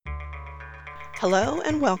Hello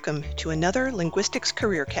and welcome to another Linguistics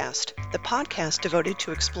Careercast, the podcast devoted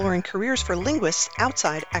to exploring careers for linguists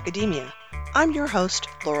outside academia. I'm your host,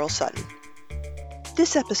 Laurel Sutton.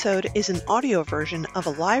 This episode is an audio version of a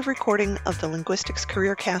live recording of the Linguistics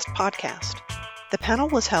Careercast podcast. The panel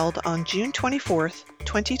was held on June 24th,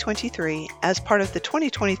 2023, as part of the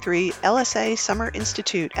 2023 LSA Summer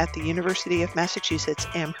Institute at the University of Massachusetts,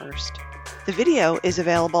 Amherst. The video is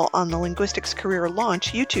available on the Linguistics Career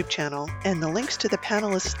Launch YouTube channel, and the links to the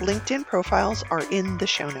panelists' LinkedIn profiles are in the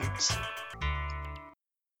show notes.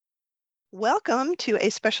 Welcome to a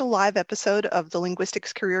special live episode of the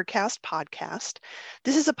Linguistics Careercast podcast.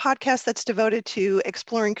 This is a podcast that's devoted to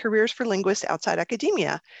exploring careers for linguists outside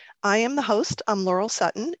academia. I am the host, I'm Laurel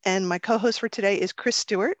Sutton, and my co-host for today is Chris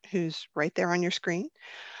Stewart, who's right there on your screen.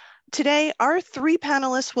 Today, our three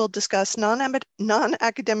panelists will discuss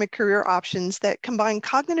non-academic career options that combine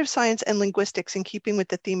cognitive science and linguistics in keeping with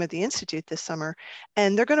the theme of the Institute this summer,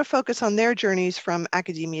 and they're going to focus on their journeys from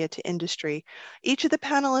academia to industry. Each of the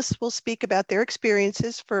panelists will speak about their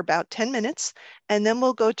experiences for about 10 minutes, and then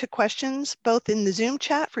we'll go to questions both in the Zoom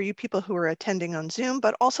chat for you people who are attending on Zoom,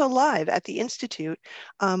 but also live at the Institute,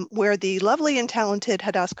 where the lovely and talented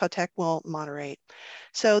Hadass Kotek will moderate.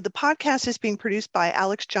 So the podcast is being produced by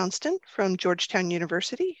Alex Johnston from Georgetown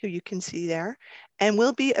University, who you can see there, and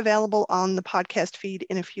will be available on the podcast feed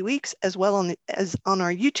in a few weeks, as well as on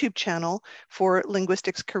our YouTube channel for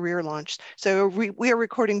Linguistics Career Launch. So we are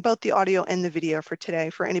recording both the audio and the video for today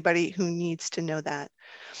for anybody who needs to know that.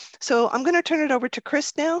 So I'm going to turn it over to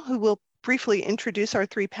Chris now, who will briefly introduce our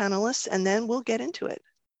three panelists, and then we'll get into it.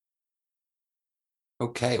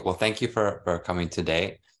 Okay, well, thank you for coming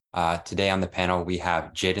today. Today on the panel, we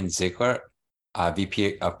have Jaden Ziegler,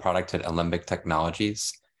 VP of Product at Alembic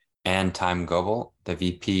Technologies, and Time Goebel, the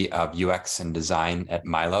VP of UX and Design at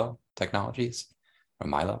Milo Technologies, or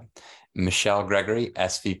Milo. Michelle Gregory,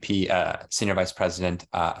 SVP, Senior Vice President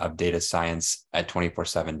of Data Science at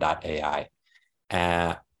 247.ai.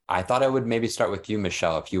 I thought I would maybe start with you,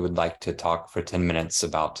 Michelle, if you would like to talk for 10 minutes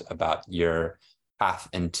about your path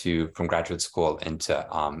from graduate school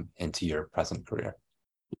into your present career.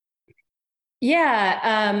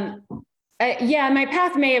 Yeah, my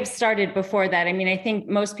path may have started before that. I mean, I think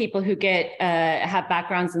most people who have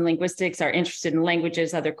backgrounds in linguistics are interested in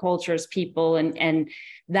languages, other cultures, people, and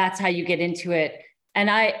that's how you get into it. And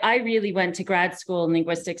I really went to grad school in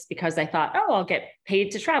linguistics because I thought, oh, I'll get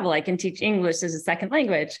paid to travel. I can teach English as a second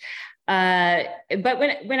language. But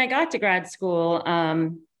when I got to grad school,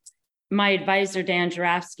 my advisor, Dan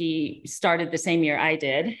Jarafsky, started the same year I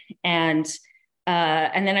did. And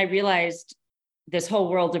then I realized this whole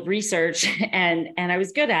world of research and I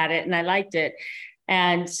was good at it and I liked it.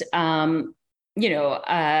 And,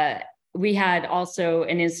 we had also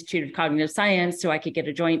an Institute of Cognitive Science, so I could get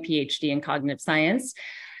a joint PhD in cognitive science.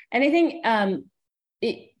 And I think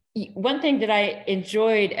one thing that I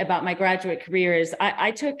enjoyed about my graduate career is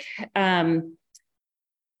I took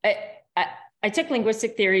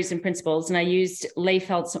linguistic theories and principles, and I used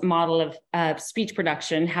Leyfeld's model of speech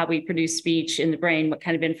production, how we produce speech in the brain, what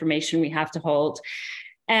kind of information we have to hold,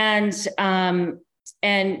 and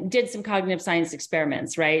did some cognitive science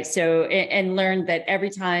experiments, right? So, and learned that every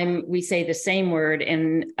time we say the same word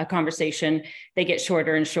in a conversation, they get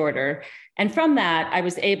shorter and shorter. And from that, I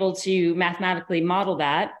was able to mathematically model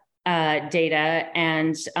that data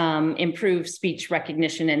and improve speech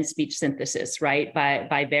recognition and speech synthesis, right?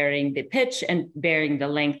 By varying the pitch and varying the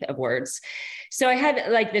length of words. So I had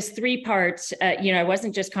like this three parts, I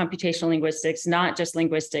wasn't just computational linguistics, not just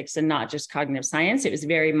linguistics and not just cognitive science. It was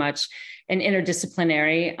very much an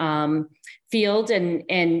interdisciplinary field. And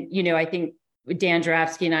I think Dan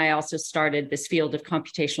Jarafsky and I also started this field of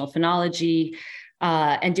computational phonology,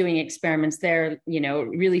 and doing experiments there,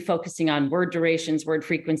 really focusing on word durations, word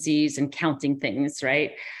frequencies, and counting things,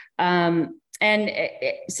 right?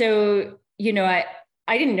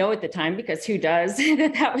 I didn't know at the time, because who does,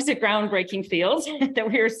 that was a groundbreaking field,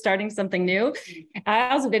 that we were starting something new. I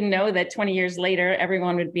also didn't know that 20 years later,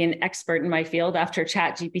 everyone would be an expert in my field after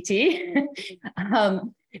ChatGPT.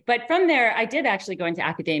 But from there, I did actually go into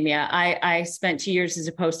academia. I spent 2 years as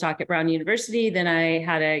a postdoc at Brown University. Then I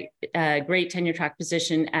had a great tenure track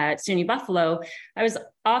position at SUNY Buffalo. I was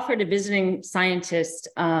offered a visiting scientist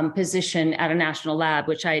position at a national lab,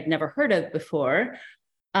 which I had never heard of before.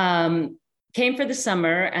 Came for the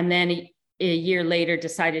summer, and then a year later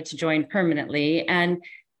decided to join permanently. And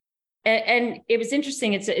it was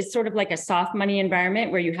interesting. It's sort of like a soft money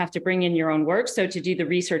environment where you have to bring in your own work. So to do the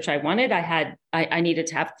research I wanted, I needed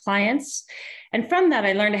to have clients. And from that,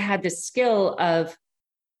 I learned I had this skill of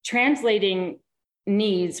translating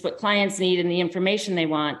needs, what clients need and the information they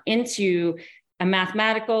want, into a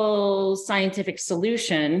mathematical, scientific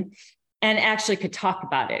solution and actually could talk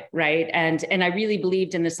about it, right? And I really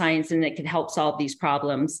believed in the science and it could help solve these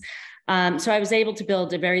problems. So I was able to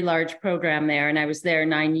build a very large program there, and I was there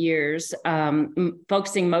 9 years,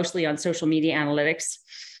 focusing mostly on social media analytics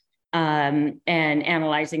and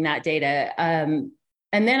analyzing that data.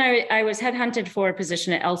 And then I was headhunted for a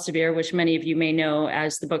position at Elsevier, which many of you may know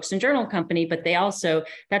as the books and journal company, but they also,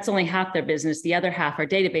 that's only half their business. The other half are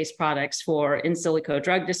database products for in silico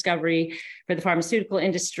drug discovery, for the pharmaceutical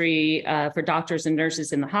industry, for doctors and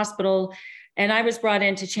nurses in the hospital. And I was brought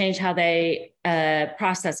in to change how they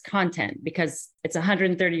process content, because it's a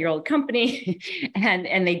 130-year-old company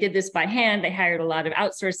and they did this by hand. They hired a lot of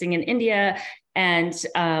outsourcing in India, and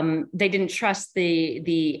they didn't trust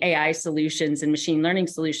the AI solutions and machine learning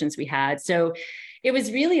solutions we had. So it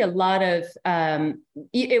was really a lot of,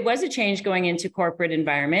 it was a change going into corporate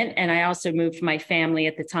environment. And I also moved my family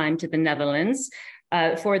at the time to the Netherlands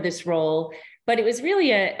for this role. But it was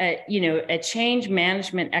really a change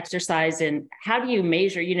management exercise in how do you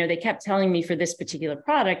measure, they kept telling me for this particular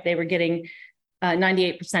product, they were getting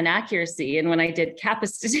 98% accuracy. And when I did kappa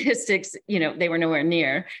statistics, they were nowhere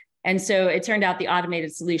near. And so it turned out the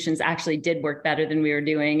automated solutions actually did work better than we were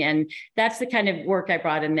doing. And that's the kind of work I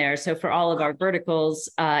brought in there. So for all of our verticals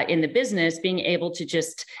in the business, being able to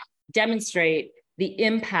just demonstrate the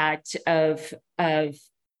impact of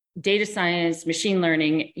data science, machine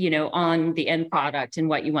learning, on the end product and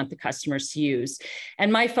what you want the customers to use.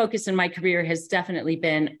 And my focus in my career has definitely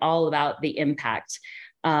been all about the impact,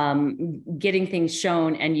 getting things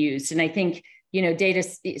shown and used. And I think, data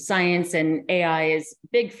science and AI is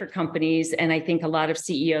big for companies. And I think a lot of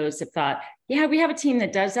CEOs have thought, yeah, we have a team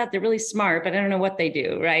that does that. They're really smart, but I don't know what they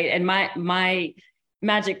do, right? And my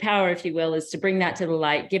magic power, if you will, is to bring that to the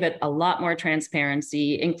light, give it a lot more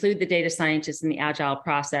transparency, include the data scientists in the agile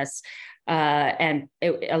process,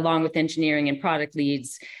 along with engineering and product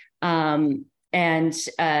leads. And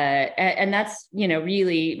that's,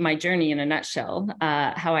 really my journey in a nutshell,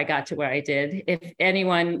 how I got to where I did. If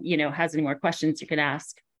anyone, has any more questions, you can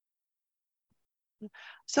ask.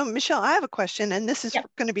 So Michelle, I have a question, and this is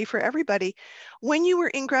going to be for everybody. When you were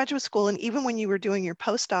in graduate school, and even when you were doing your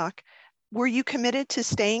postdoc, were you committed to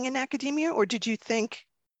staying in academia, or did you think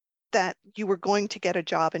that you were going to get a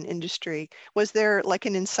job in industry? Was there like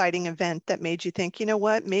an inciting event that made you think,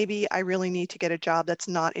 what, maybe I really need to get a job that's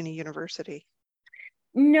not in a university?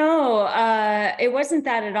 No, it wasn't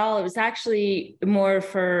that at all. It was actually more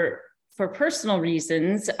for personal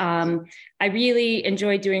reasons. I really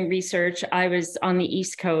enjoyed doing research. I was on the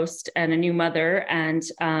East Coast and a new mother, and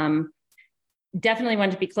definitely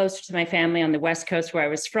wanted to be closer to my family on the West Coast where I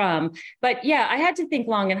was from. But yeah, I had to think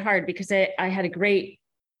long and hard, because I had a great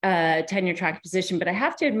tenure track position. But I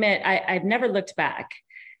have to admit, I've never looked back.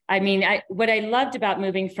 I mean, what I loved about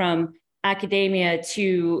moving from academia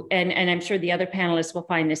to, and I'm sure the other panelists will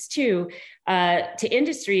find this too, to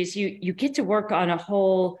industries, you get to work on a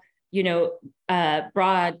whole,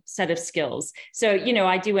 broad set of skills. So,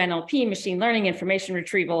 I do NLP, machine learning, information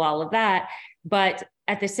retrieval, all of that. But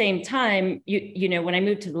at the same time, when I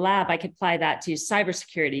moved to the lab, I could apply that to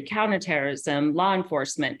cybersecurity, counterterrorism, law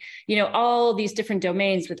enforcement, all these different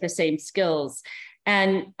domains with the same skills.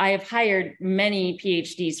 And I have hired many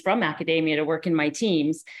PhDs from academia to work in my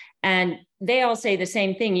teams. And they all say the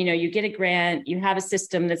same thing, you get a grant, you have a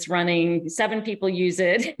system that's running, 7 people use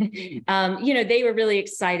it. They were really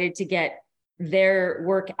excited to get their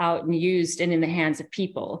work out and used and in the hands of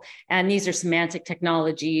people. And these are semantic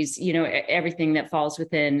technologies, everything that falls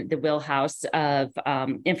within the wheelhouse of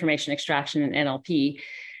information extraction and NLP.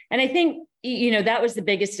 And I think, that was the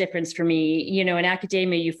biggest difference for me. In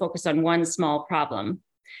academia, you focus on one small problem.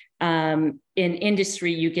 In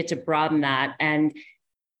industry, you get to broaden that. And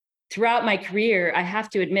throughout my career, I have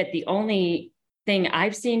to admit, the only thing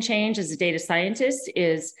I've seen change as a data scientist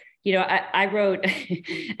is, I wrote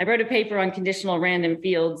a paper on conditional random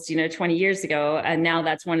fields, 20 years ago, and now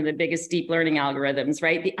that's one of the biggest deep learning algorithms,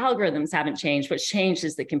 right? The algorithms haven't changed. What's changed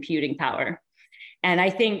is the computing power. And I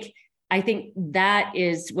think that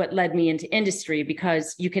is what led me into industry,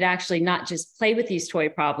 because you could actually not just play with these toy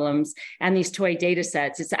problems and these toy data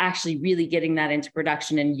sets, it's actually really getting that into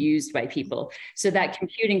production and used by people. So that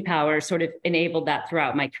computing power sort of enabled that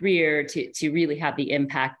throughout my career to really have the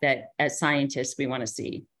impact that as scientists we want to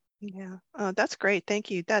see. Yeah, that's great.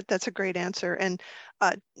 Thank you. That's a great answer. And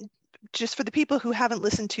just for the people who haven't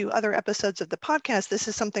listened to other episodes of the podcast, this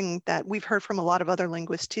is something that we've heard from a lot of other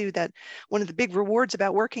linguists too, that one of the big rewards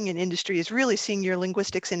about working in industry is really seeing your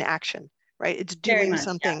linguistics in action, right? It's doing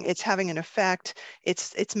something, it's having an effect,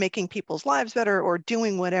 it's making people's lives better or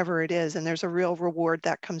doing whatever it is. And there's a real reward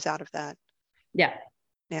that comes out of that. Yeah.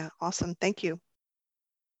 Yeah, awesome. Thank you.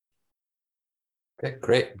 Okay,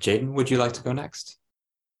 great. Jaden, would you like to go next?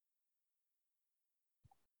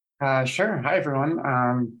 Sure. Hi,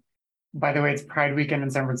 everyone. By the way, it's Pride weekend in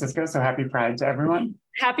San Francisco, so happy Pride to everyone.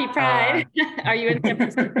 Happy Pride. Are you in San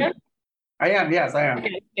Francisco? I am. Yes, I am.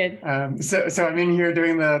 Okay, good. So I'm in here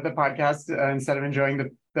doing the podcast instead of enjoying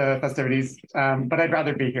the festivities, but I'd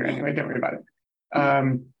rather be here anyway. Don't worry about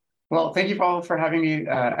it. Well, thank you all for having me.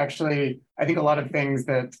 Actually, I think a lot of things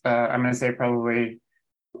that I'm going to say probably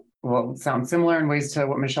will sound similar in ways to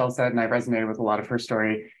what Michelle said, and I resonated with a lot of her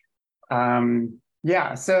story.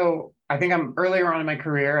 Yeah, so I think I'm earlier on in my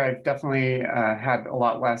career. I've definitely had a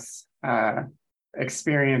lot less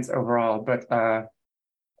experience overall, but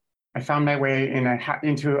I found my way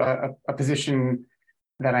into a position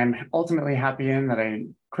that I'm ultimately happy in, that I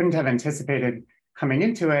couldn't have anticipated coming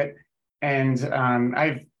into it. And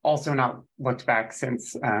I've also not looked back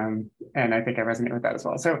since, and I think I resonate with that as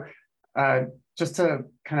well. So just to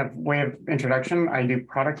kind of way of introduction, I do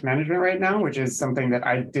product management right now, which is something that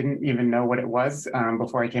I didn't even know what it was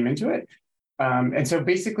before I came into it. And so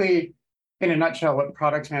basically, in a nutshell, what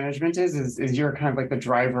product management is you're kind of like the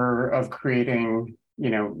driver of creating,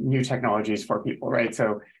 new technologies for people, right?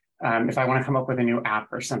 So if I want to come up with a new app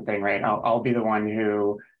or something, right, I'll be the one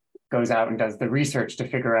who goes out and does the research to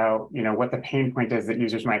figure out, what the pain point is that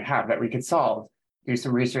users might have that we could solve. Do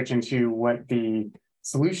some research into what the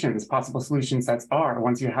possible solution sets are.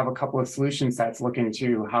 Once you have a couple of solution sets, look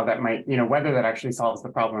into how that might, whether that actually solves the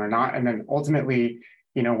problem or not. And then ultimately,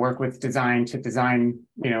 work with design to design,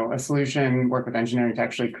 a solution, work with engineering to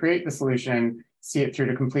actually create the solution, see it through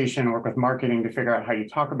to completion, work with marketing to figure out how you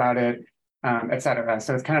talk about it, et cetera.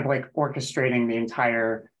 So it's kind of like orchestrating the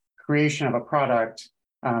entire creation of a product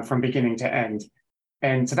from beginning to end.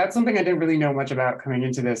 And so that's something I didn't really know much about coming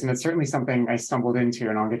into this. And it's certainly something I stumbled into,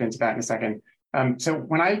 and I'll get into that in a second. So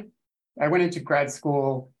when I went into grad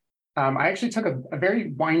school, I actually took a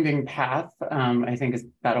very winding path. I think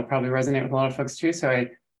that'll probably resonate with a lot of folks too. So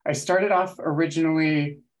I started off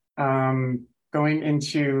originally going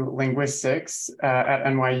into linguistics at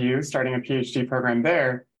NYU, starting a PhD program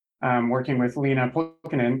there, working with Lena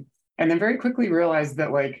Pulkkinen, and then very quickly realized that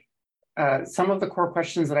some of the core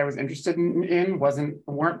questions that I was interested in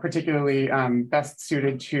weren't particularly best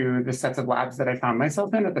suited to the sets of labs that I found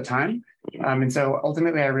myself in at the time. And so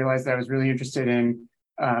ultimately I realized that I was really interested in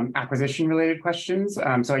acquisition related questions.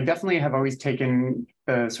 So I definitely have always taken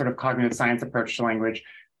the sort of cognitive science approach to language,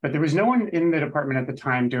 but there was no one in the department at the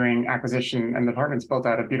time doing acquisition, and the department's built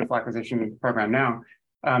out a beautiful acquisition program now.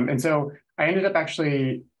 And so I ended up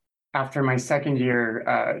actually, after my second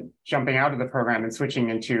year, jumping out of the program and switching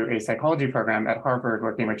into a psychology program at Harvard,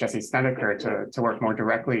 working with Jesse Snedeker to work more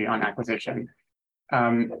directly on acquisition.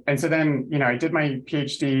 And so then, I did my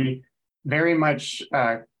PhD very much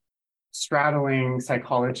straddling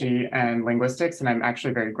psychology and linguistics. And I'm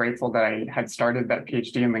actually very grateful that I had started that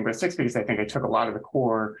PhD in linguistics, because I think I took a lot of the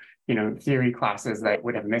core, theory classes that I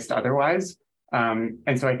would have missed otherwise.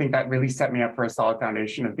 And so I think that really set me up for a solid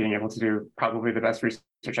foundation of being able to do probably the best research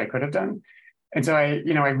I could have done. And so I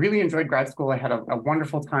really enjoyed grad school. I had a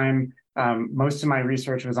wonderful time. Most of my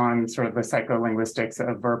research was on sort of the psycholinguistics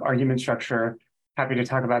of verb argument structure. Happy to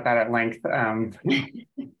talk about that at length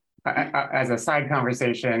as a side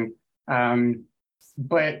conversation.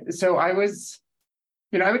 But so I was,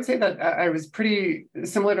 I would say that I was pretty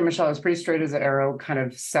similar to Michelle. I was pretty straight as an arrow, kind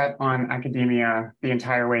of set on academia the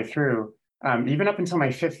entire way through. Even up until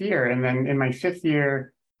my fifth year. And then in my fifth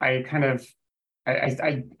year, I kind of,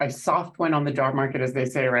 I soft went on the job market, as they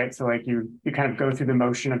say, right? So you kind of go through the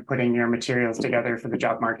motion of putting your materials together for the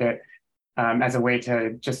job market as a way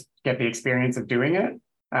to just get the experience of doing it.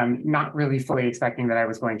 Not really fully expecting that I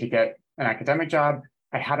was going to get an academic job.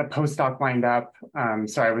 I had a postdoc lined up.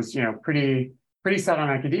 So I was, pretty set on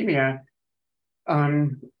academia.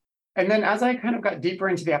 And then as I kind of got deeper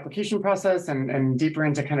into the application process and deeper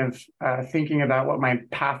into kind of thinking about what my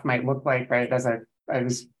path might look like, right, as I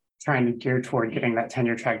was trying to gear toward getting that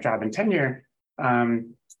tenure track job in tenure,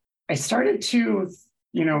 I started to,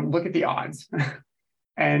 look at the odds.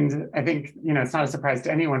 And I think, it's not a surprise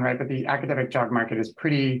to anyone, right, but the academic job market is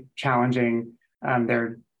pretty challenging. There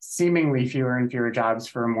are seemingly fewer and fewer jobs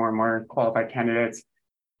for more and more qualified candidates.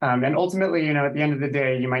 And ultimately, at the end of the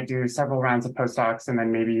day, you might do several rounds of postdocs, and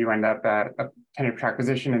then maybe you end up at a tenure track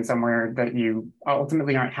position in somewhere that you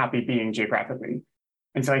ultimately aren't happy being geographically.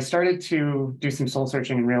 And so I started to do some soul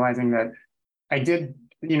searching and realizing that I did,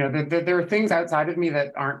 there are things outside of me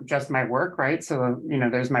that aren't just my work, right? So,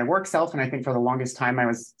 there's my work self. And I think for the longest time, I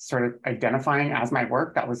was sort of identifying as my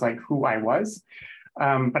work. That was like who I was.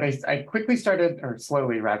 But I quickly started, or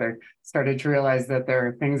slowly rather, started to realize that there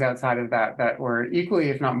are things outside of that that were equally,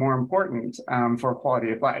 if not more important, for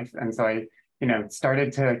quality of life. And so I,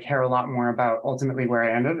 started to care a lot more about ultimately where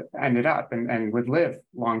I ended up and would live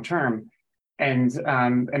long term. And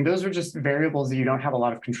those are just variables that you don't have a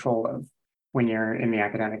lot of control of when you're in the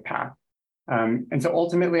academic path. And so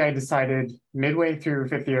ultimately, I decided midway through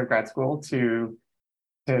fifth year of grad school to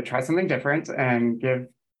try something different and give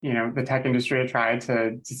the tech industry a try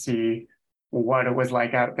to see what it was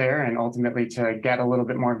like out there, and ultimately to get a little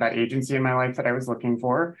bit more of that agency in my life that I was looking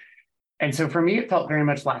for. And so for me, it felt very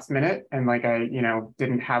much last minute, and like I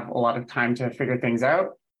didn't have a lot of time to figure things out,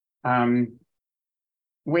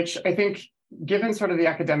 which I think, given sort of the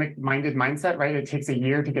academic minded mindset, right? It takes a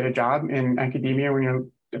year to get a job in academia when you're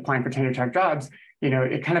applying for tenure track jobs.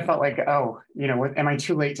 It kind of felt like, oh, what, am I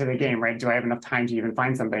too late to the game, right? Do I have enough time to even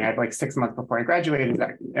find something? I had like 6 months before I graduated.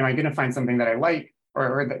 Am I going to find something that I like,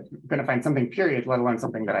 or going to find something, period, let alone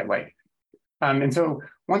something that I like? And so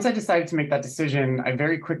once I decided to make that decision, I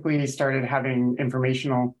very quickly started having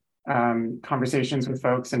informational conversations with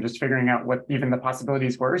folks and just figuring out what even the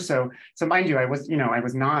possibilities were. So mind you, I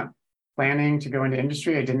was not planning to go into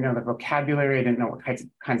industry. I didn't know the vocabulary. I didn't know what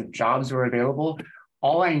kinds of jobs were available.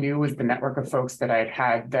 All I knew was the network of folks that I'd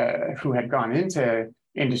had who had gone into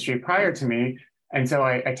industry prior to me. And so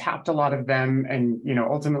I tapped a lot of them, and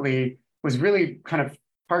ultimately was really kind of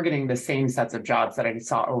targeting the same sets of jobs that I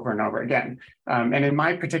saw over and over again. And in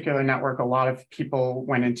my particular network, a lot of people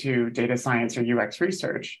went into data science or UX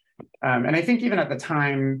research. And I think even at the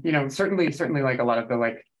time, certainly like a lot of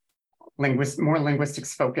the more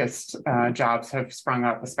linguistics focused jobs have sprung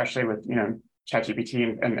up, especially with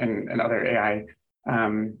ChatGPT and other AI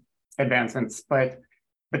advancements. But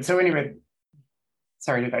so anyway,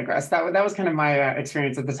 sorry to digress. That was kind of my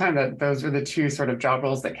experience at the time, that those were the two sort of job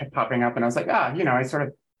roles that kept popping up. And I was like, I sort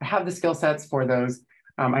of have the skill sets for those.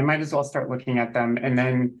 I might as well start looking at them. And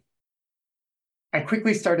then I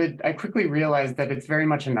quickly realized that it's very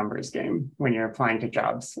much a numbers game when you're applying to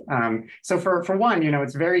jobs. So for one,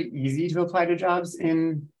 it's very easy to apply to jobs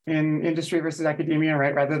in industry versus academia,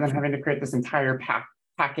 right? Rather than having to create this entire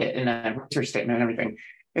packet in a research statement and everything.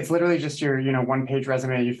 It's literally just your, one-page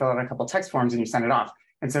resume. You fill out a couple text forms and you send it off.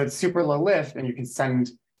 And so it's super low lift, and you can send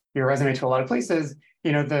your resume to a lot of places.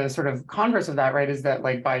 The sort of converse of that, right, is that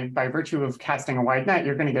like by virtue of casting a wide net,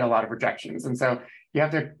 you're going to get a lot of rejections. And so you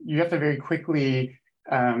have to very quickly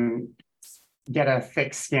get a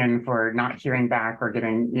thick skin for not hearing back or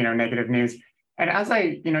getting negative news. And as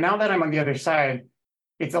now that I'm on the other side,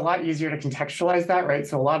 it's a lot easier to contextualize that, right?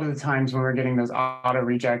 So a lot of the times when we're getting those auto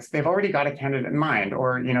rejects, they've already got a candidate in mind,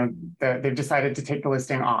 or they've decided to take the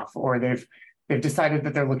listing off, or they've decided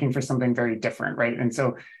that they're looking for something very different, right? And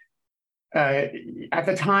so at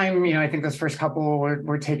the time, I think those first couple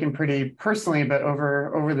were taken pretty personally, but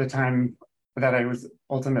over the time that I was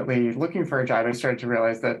ultimately looking for a job, I started to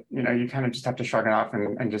realize that you kind of just have to shrug it off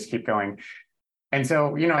and just keep going. And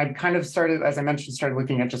so, I kind of started, as I mentioned, started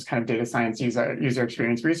looking at just kind of data science user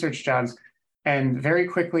experience research jobs, and very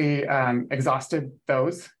quickly exhausted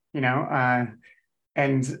those,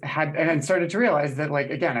 and started to realize that, like,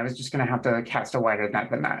 again, I was just going to have to cast a wider net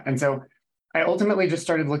than that. And so I ultimately just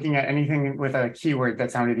started looking at anything with a keyword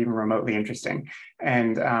that sounded even remotely interesting.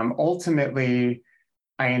 And ultimately,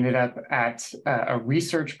 I ended up at a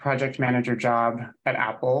research project manager job at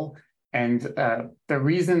Apple. And the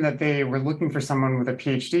reason that they were looking for someone with a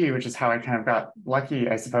PhD, which is how I kind of got lucky,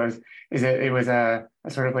 I suppose, is that it was a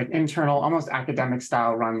sort of like internal, almost academic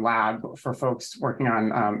style run lab for folks working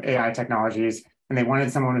on AI technologies. And they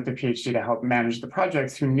wanted someone with a PhD to help manage the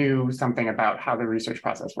projects who knew something about how the research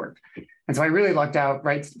process worked. And so I really lucked out,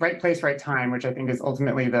 right place, right time, which I think is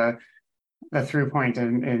ultimately the through point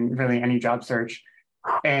in really any job search.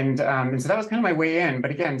 And so that was kind of my way in.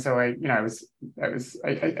 But again, so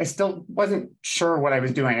I still wasn't sure what I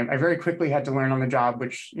was doing. I very quickly had to learn on the job,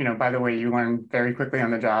 which, by the way, you learn very quickly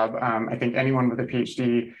on the job. I think anyone with a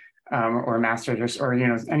PhD or a master's, or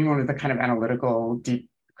anyone with the kind of analytical, deep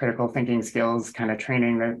critical thinking skills kind of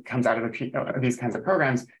training that comes out of these kinds of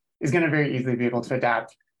programs is going to very easily be able to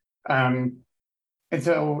adapt. And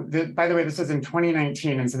so, by the way, this was in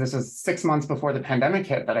 2019. And so this was 6 months before the pandemic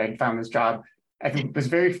hit that I had found this job. I think was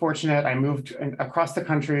very fortunate. I moved across the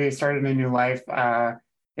country, started a new life.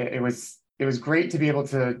 It was great to be able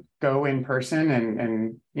to go in person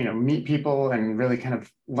and meet people and really kind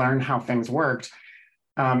of learn how things worked.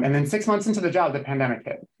 And then 6 months into the job, the pandemic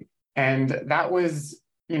hit. And that was,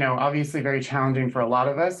 obviously very challenging for a lot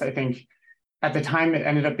of us. I think at the time, it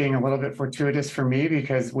ended up being a little bit fortuitous for me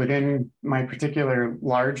because within my particular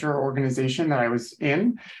larger organization that I was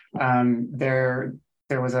in, there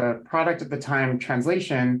was a product at the time,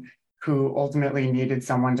 translation, who ultimately needed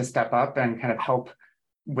someone to step up and kind of help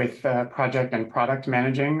with project and product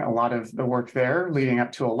managing a lot of the work there leading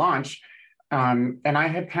up to a launch. And I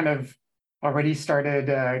had kind of already started,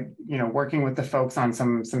 working with the folks on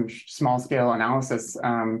some small scale analysis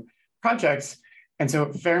projects. And so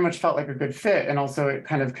it very much felt like a good fit. And also it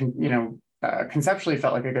kind of, conceptually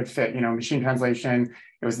felt like a good fit, machine translation.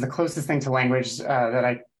 It was the closest thing to language that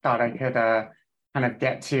I thought I could kind of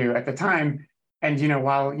get to at the time. And,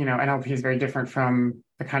 while, NLP is very different from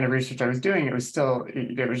the kind of research I was doing, it was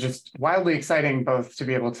just wildly exciting, both to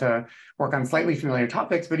be able to work on slightly familiar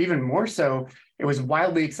topics, but even more so, it was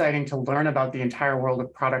wildly exciting to learn about the entire world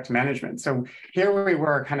of product management. So here we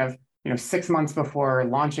were kind of, 6 months before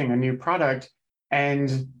launching a new product,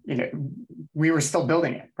 and we were still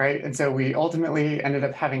building it, right? And so we ultimately ended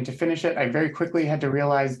up having to finish it. I very quickly had to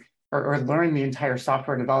realize or learn the entire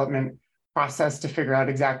software development process to figure out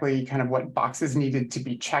exactly kind of what boxes needed to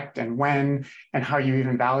be checked and when, and how you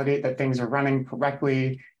even validate that things are running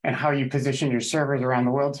correctly, and how you position your servers around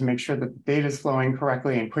the world to make sure that the data is flowing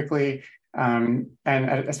correctly and quickly. And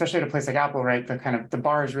especially at a place like Apple, right? The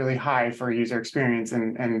bar is really high for user experience,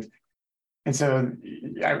 and so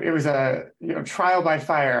it was a trial by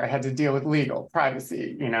fire. I had to deal with legal,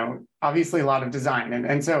 privacy, obviously a lot of design.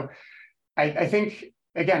 And so I think,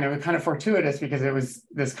 again, it was kind of fortuitous because it was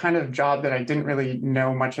this kind of job that I didn't really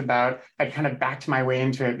know much about. I kind of backed my way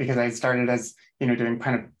into it because I started as, doing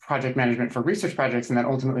kind of project management for research projects, and then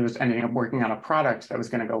ultimately was ending up working on a product that was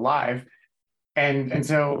going to go live. And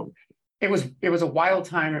so it was a wild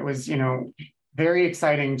time. It was, very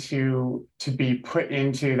exciting to be put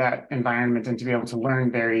into that environment and to be able to learn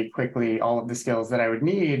very quickly all of the skills that I would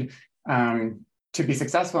need to be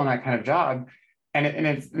successful in that kind of job. And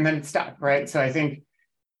then it stuck, right? So I think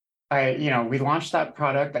we launched that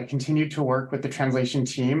product. I continued to work with the translation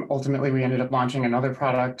team. Ultimately, we ended up launching another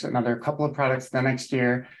couple of products the next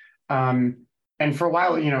year. And for a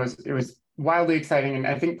while, it was wildly exciting. And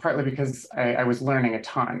I think partly because I was learning a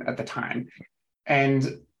ton at the time.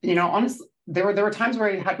 And, honestly, there were times where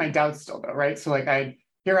I had my doubts still, though, right? So I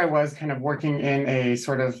was kind of working in a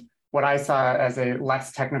sort of what I saw as a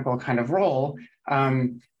less technical kind of role.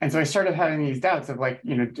 And so I started having these doubts of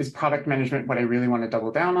is product management what I really want to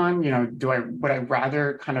double down on? Would I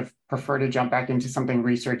rather kind of prefer to jump back into something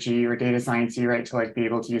researchy or data sciencey, right? To be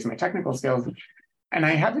able to use my technical skills. And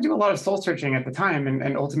I had to do a lot of soul searching at the time,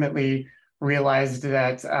 and ultimately realized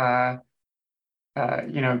that,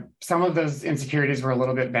 some of those insecurities were a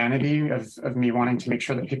little bit vanity of me wanting to make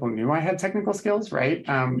sure that people knew I had technical skills, right?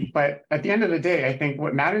 But at the end of the day, I think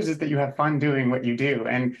what matters is that you have fun doing what you do.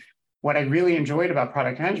 And what I really enjoyed about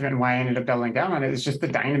product management and why I ended up doubling down on it is just the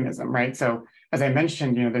dynamism, right? So as I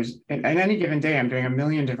mentioned, there's in any given day, I'm doing a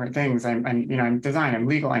million different things. I'm design, I'm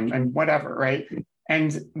legal, I'm whatever, right?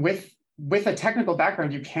 And with a technical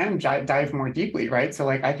background, you can dive more deeply, right? So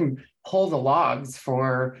I can pull the logs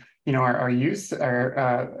for our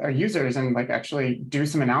users and actually do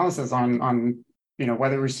some analysis on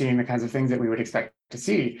whether we're seeing the kinds of things that we would expect to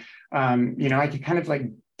see. I could kind of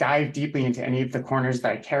dive deeply into any of the corners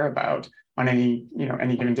that I care about on any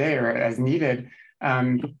given day or as needed.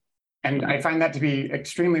 And I find that to be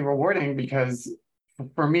extremely rewarding because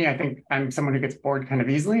for me, I think I'm someone who gets bored kind of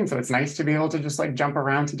easily. And so it's nice to be able to just jump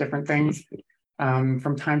around to different things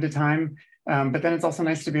from time to time. But then it's also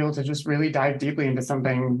nice to be able to just really dive deeply into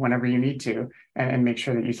something whenever you need to and make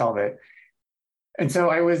sure that you solve it. And so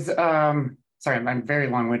I was, sorry, I'm very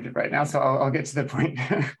long-winded right now, so I'll get to the point.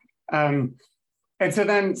 And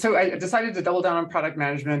so I decided to double down on product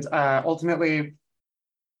management. Ultimately,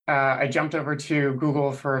 I jumped over to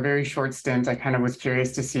Google for a very short stint. I kind of was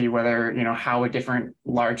curious to see whether, how a different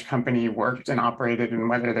large company worked and operated and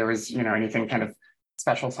whether there was, anything kind of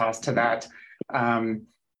special sauce to that.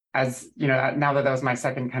 Now that was my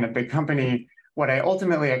second kind of big company, what I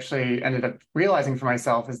ultimately actually ended up realizing for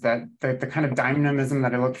myself is that the kind of dynamism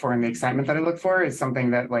that I look for and the excitement that I look for is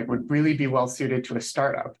something that would really be well suited to a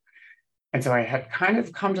startup. And so I had kind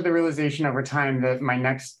of come to the realization over time that my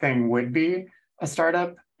next thing would be a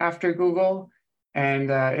startup after Google. And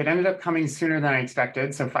it ended up coming sooner than I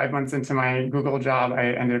expected. So 5 months into my Google job,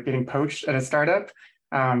 I ended up getting poached at a startup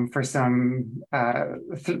for through some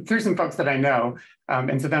folks that I know.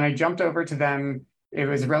 And so then I jumped over to them. It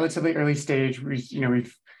was relatively early stage.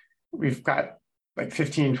 We've got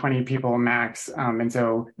 15, 20 people max. And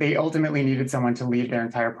so they ultimately needed someone to lead their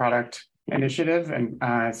entire product initiative. And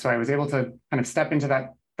so I was able to kind of step into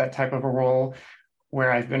that type of a role,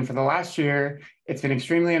 where I've been for the last year. It's been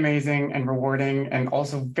extremely amazing and rewarding, and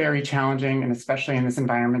also very challenging, and especially in this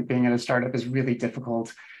environment, being at a startup is really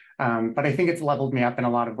difficult. But I think it's leveled me up in a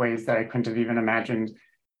lot of ways that I couldn't have even imagined.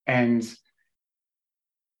 And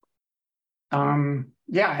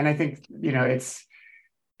yeah, and I think, you know, it's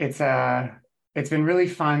been really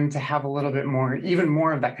fun to have a little bit more, even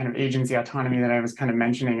more of that kind of agency autonomy that I was kind of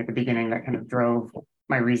mentioning at the beginning, that kind of drove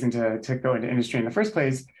my reason to go into industry in the first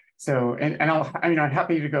place. So, and I'm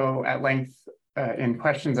happy to go at length in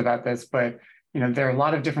questions about this, but, you know, there are a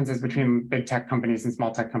lot of differences between big tech companies and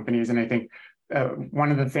small tech companies. And I think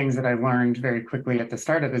one of the things that I learned very quickly at the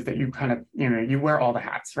startup is that you kind of, you know, you wear all the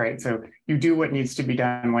hats, right? So you do what needs to be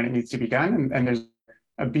done when it needs to be done. And there's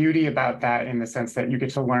a beauty about that in the sense that you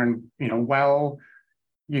get to learn, you know,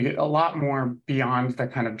 you get a lot more beyond the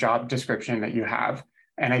kind of job description that you have.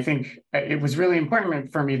 And I think it was really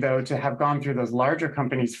important for me, though, to have gone through those larger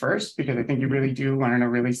companies first, because I think you really do learn a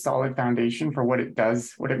really solid foundation for what it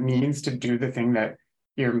does, what it means to do the thing that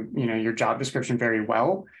your job description very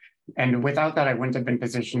well. And without that, I wouldn't have been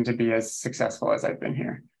positioned to be as successful as I've been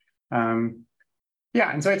here.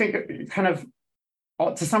 Yeah, and so I think kind of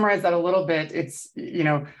to summarize that a little bit, it's, you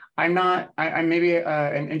know, I'm maybe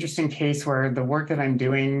an interesting case where the work that I'm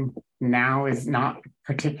doing now is not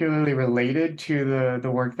particularly related to the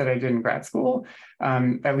work that I did in grad school,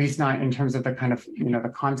 at least not in terms of the kind of, you know, the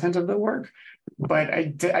content of the work. But I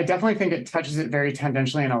definitely think it touches it very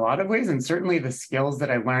tangentially in a lot of ways. And certainly the skills that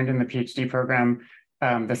I learned in the PhD program,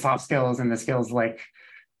 the soft skills and the skills like,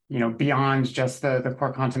 you know, beyond just the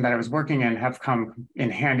core content that I was working in, have come in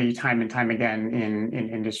handy time and time again in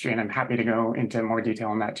industry. And I'm happy to go into more detail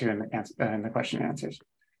on that too in the question and answers.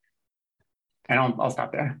 And I'll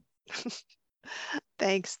stop there.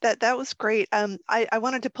 Thanks. That was great. I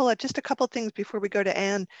wanted to pull out just a couple of things before we go to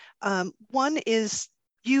Anne. One is,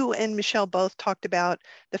 you and Michelle both talked about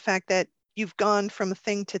the fact that you've gone from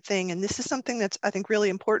thing to thing. And this is something that's, I think, really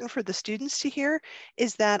important for the students to hear,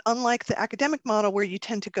 is that unlike the academic model where you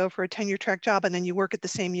tend to go for a tenure track job and then you work at the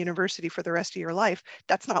same university for the rest of your life,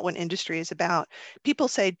 that's not what industry is about. People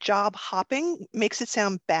say job hopping makes it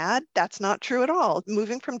sound bad. That's not true at all.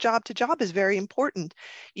 Moving from job to job is very important.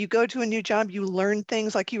 You go to a new job, you learn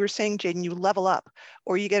things like you were saying, Jaden, you level up,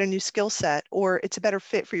 or you get a new skill set, or it's a better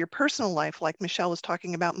fit for your personal life, like Michelle was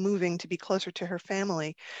talking about, moving to be closer to her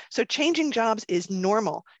family. So changing jobs is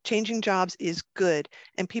normal. Changing jobs is good.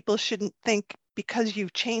 And people shouldn't think because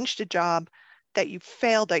you've changed a job that you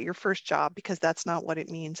failed at your first job, because that's not what it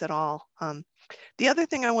means at all. The other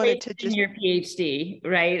thing I wanted to just... your PhD,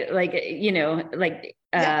 right? Like, you know, like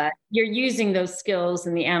you're using those skills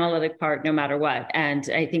in the analytic part no matter what. And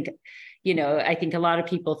I think, you know, I think a lot of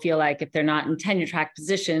people feel like if they're not in tenure track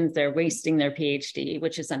positions, they're wasting their PhD,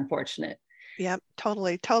 which is unfortunate. Yeah,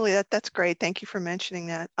 totally. That's great. Thank you for mentioning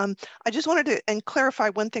that. I just wanted to clarify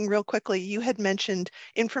one thing real quickly. You had mentioned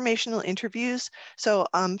informational interviews. So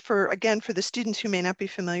for the students who may not be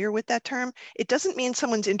familiar with that term, it doesn't mean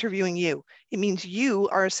someone's interviewing you. It means you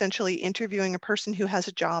are essentially interviewing a person who has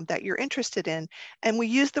a job that you're interested in. And we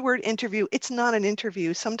use the word interview. It's not an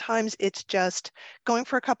interview. Sometimes it's just going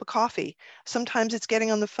for a cup of coffee. Sometimes it's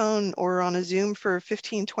getting on the phone or on a Zoom for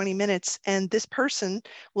 15, 20 minutes. And this person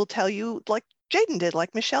will tell you, like Jaden did,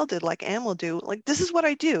 like Michelle did, like Anne will do, like, this is what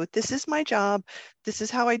I do. This is my job. This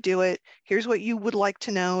is how I do it. Here's what you would like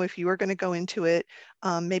to know if you are going to go into it.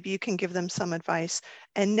 Maybe you can give them some advice.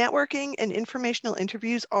 And networking and informational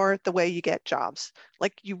interviews are the way you get jobs.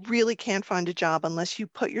 Like, you really can't find a job unless you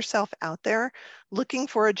put yourself out there. Looking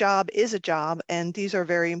for a job is a job, and these are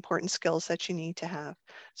very important skills that you need to have.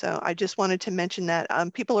 So I just wanted to mention that.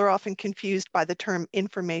 People are often confused by the term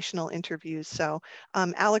informational interviews. So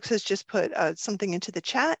Alex has just put something into the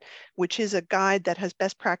chat, which is a guide that has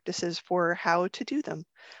best practices for how to do them.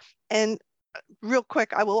 And real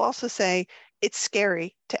quick, I will also say it's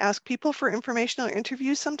scary to ask people for informational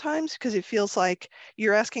interviews sometimes, because it feels like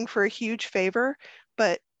you're asking for a huge favor,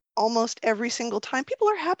 but almost every single time people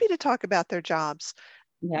are happy to talk about their jobs.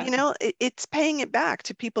 Yeah. You know, it's paying it back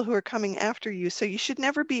to people who are coming after you. So you should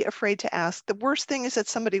never be afraid to ask. The worst thing is that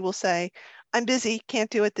somebody will say, I'm busy, can't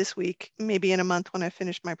do it this week, maybe in a month when I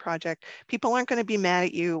finish my project. People aren't going to be mad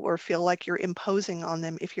at you or feel like you're imposing on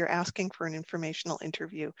them if you're asking for an informational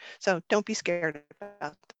interview. So don't be scared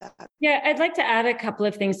about that. Yeah, I'd like to add a couple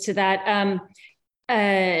of things to that.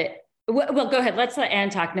 Well, go ahead. Let's let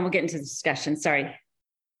Anne talk, and then we'll get into the discussion. Sorry.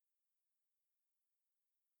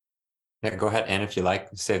 Yeah, go ahead, Anne, if you like.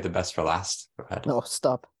 Save the best for last. Go ahead. No,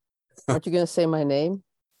 stop. Aren't you going to say my name?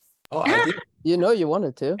 Oh, I did. You know you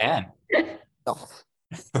wanted to. Anne. Oh.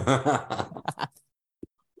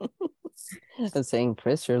 And saying,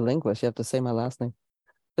 Chris, you're a linguist, you have to say my last name.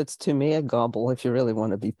 It's to me a gobble if you really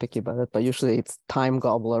want to be picky about it, but usually it's time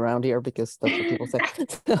gobble around here because that's what people say.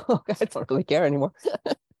 So I don't really care anymore.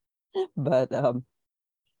 But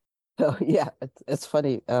so yeah, it's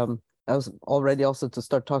funny. I was all ready also to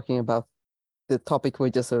start talking about the topic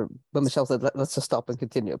we just but Michelle said let's just stop and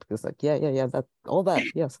continue because like yeah, that all that,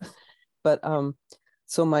 yes. But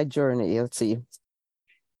so my journey, let's see.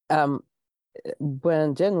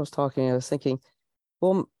 When Jen was talking, I was thinking,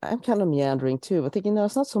 well, I'm kind of meandering too, but thinking, no,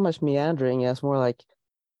 it's not so much meandering as more like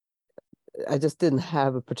I just didn't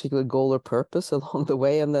have a particular goal or purpose along the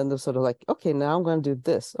way. And then there's sort of like, okay, now I'm going to do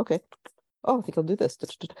this. Okay. Oh, I think I'll do this.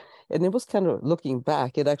 And it was kind of looking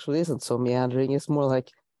back, it actually isn't so meandering. It's more like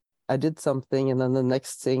I did something and then the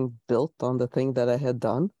next thing built on the thing that I had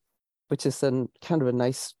done, which is kind of a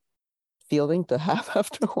nice feeling to have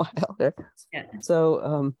after a while there. Yeah.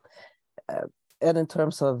 So, and in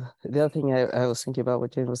terms of the other thing I was thinking about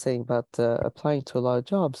what Jane was saying about applying to a lot of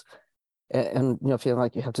jobs and feeling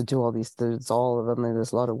like you have to do all these, there's all of them and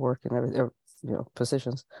there's a lot of work and everything,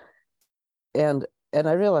 positions. And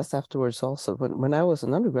I realized afterwards also when I was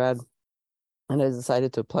an undergrad and I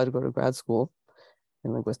decided to apply to go to grad school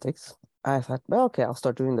in linguistics, I thought, well, okay, I'll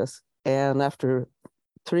start doing this. And after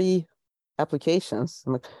 3 applications,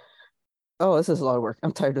 I'm like, oh, this is a lot of work.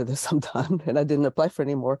 I'm tired of this. I'm done. And I didn't apply for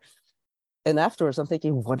any more. And afterwards, I'm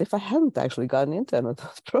thinking, what if I hadn't actually gotten into any of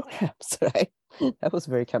those programs, right? That was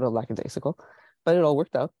very kind of lackadaisical, but it all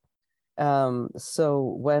worked out. So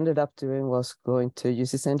what I ended up doing was going to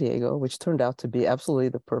UC San Diego, which turned out to be absolutely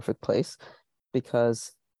the perfect place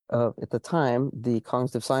because at the time, the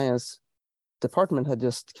cognitive science department had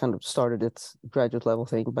just kind of started its graduate level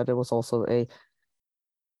thing, but it was also a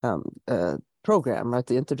program, right?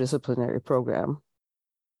 The interdisciplinary program.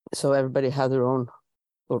 So everybody had their own,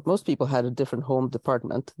 or most people had a different home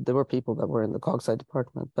department. There were people that were in the cog sci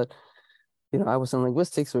department, but I was in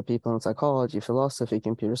linguistics, there were people in psychology, philosophy,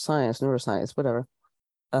 computer science, neuroscience, whatever.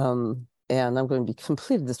 And I'm going to be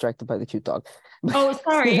completely distracted by the cute dog. Oh,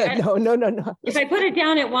 sorry. No. If I put it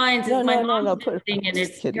down, it whines. No. Thing and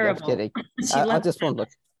it's kidding, terrible. I'm kidding. I just won't look.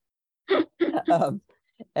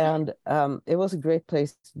 And it was a great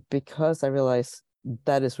place because I realized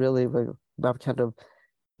that is really where kind of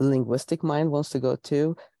linguistic mind wants to go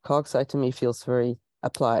to. Cog sci to me feels very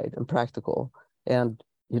applied and practical. And,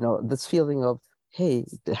 this feeling of, hey,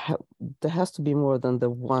 there has to be more than the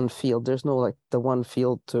one field. There's no like the one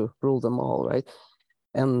field to rule them all, right?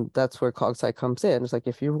 And that's where cog sci comes in. It's like,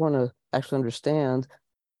 if you want to actually understand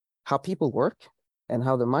how people work and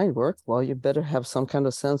how their mind works, well, you better have some kind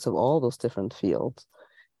of sense of all those different fields.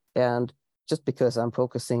 And just because I'm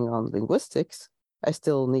focusing on linguistics, I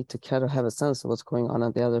still need to kind of have a sense of what's going on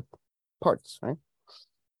the other parts, right?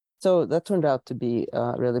 So that turned out to be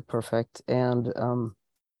really perfect. And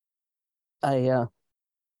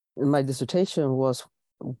my dissertation was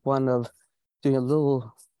one of doing a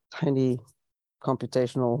little tiny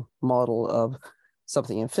computational model of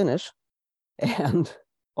something in Finnish, and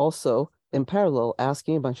also in parallel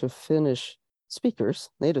asking a bunch of Finnish speakers,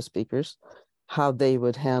 native speakers, how they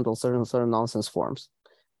would handle certain sort of nonsense forms.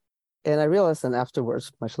 And I realized then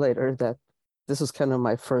afterwards, much later, that this was kind of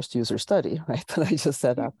my first user study, right, that I just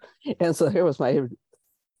set up. And so here was my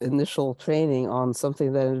initial training on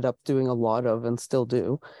something that I ended up doing a lot of and still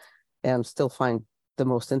do, and still find the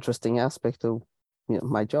most interesting aspect of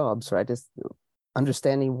my jobs, right, is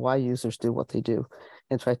understanding why users do what they do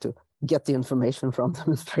and try to get the information from them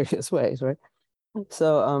in various ways, right?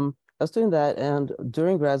 So I was doing that, and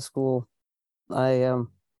during grad school, I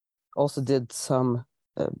also did some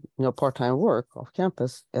part-time work off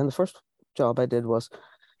campus. And the first job I did was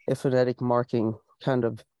a phonetic marking kind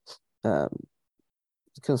of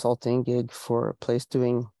consulting gig for a place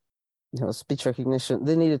doing speech recognition.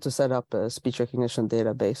 They needed to set up a speech recognition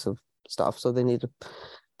database of stuff, so they needed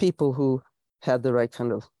people who had the right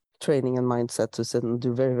kind of training and mindset to sit and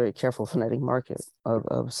do very, very careful phonetic marking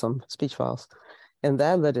of some speech files. And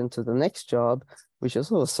that led into the next job, which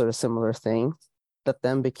is also sort of similar thing, that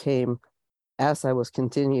then became, as I was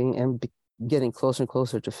continuing and getting closer and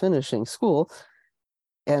closer to finishing school,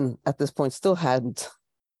 and at this point still hadn't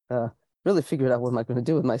really figured out what am I going to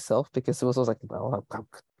do with myself, because it was like, well, I'll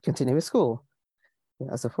continue with school.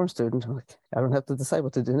 As a foreign student, I'm like, I don't have to decide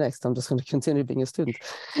what to do next. I'm just going to continue being a student.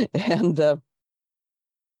 And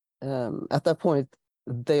at that point,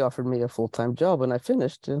 they offered me a full-time job when I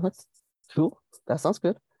finished. And I'm like, cool, that sounds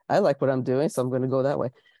good. I like what I'm doing, so I'm going to go that way.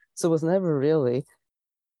 So it was never really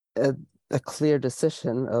a clear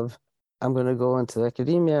decision of I'm going to go into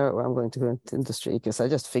academia or I'm going to go into industry, because I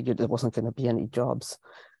just figured there wasn't going to be any jobs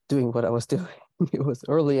doing what I was doing. it was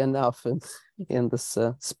early enough in this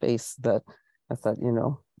space that I thought,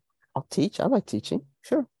 I'll teach. I like teaching.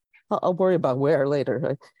 Sure. I'll worry about where later.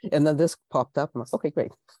 Right? And then this popped up. And I was, okay,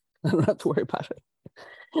 great. I don't have to worry about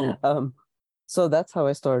it. So that's how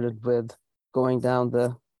I started with going down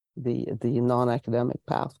the non-academic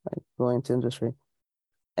path, right? Going into industry.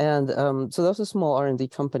 And so that was a small R&D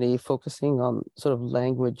company focusing on sort of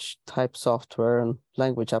language type software and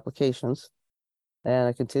language applications. And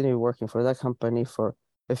I continued working for that company for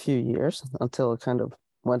a few years until it kind of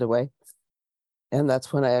went away. And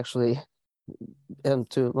that's when I actually, and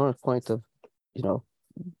to Lauren's point of,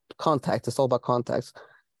 contact, it's all about contacts,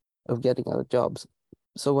 of getting other jobs.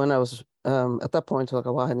 So when I was at that point, like,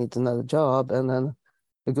 well, I need another job. And then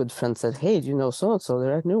a good friend said, hey, do you know so-and-so?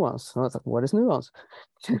 They're at Nuance. And I was like, what is Nuance?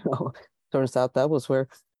 Turns out that was where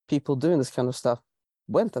people doing this kind of stuff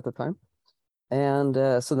went at the time. And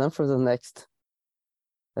so then for the next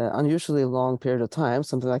unusually long period of time,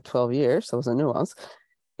 something like 12 years, I was at Nuance.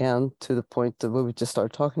 And to the point that we just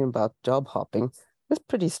started talking about job hopping. It's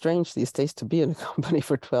pretty strange these days to be in a company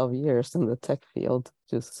for 12 years in the tech field.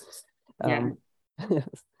 Just,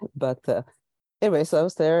 but anyway, so I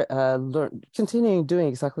was there, continuing doing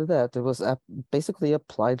exactly that. It was basically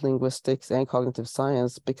applied linguistics and cognitive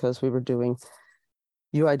science because we were doing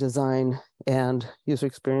UI design and user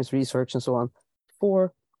experience research and so on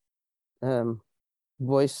for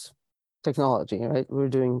voice technology, right? We were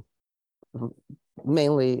doing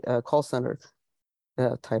mainly call center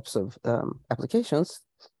types of applications,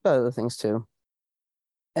 but other things too.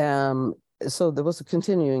 So there was a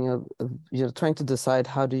continuing of trying to decide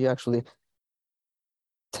how do you actually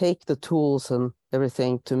take the tools and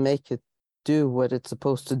everything to make it do what it's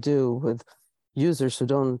supposed to do with users who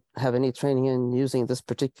don't have any training in using this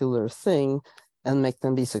particular thing and make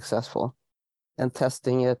them be successful, and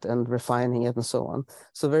testing it and refining it and so on.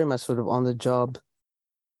 So very much sort of on the job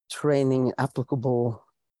training, applicable,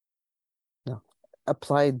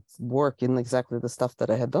 applied work in exactly the stuff that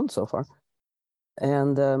I had done so far.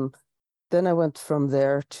 And then I went from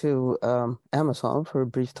there to Amazon for a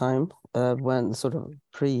brief time when sort of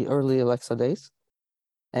early Alexa days.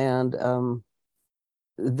 And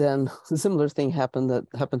then a similar thing happened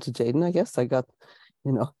to Jaden, I guess. I got,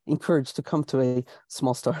 encouraged to come to a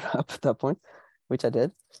small startup at that point, which I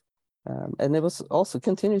did. And it was also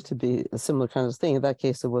continued to be a similar kind of thing. In that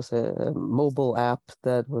case, it was a mobile app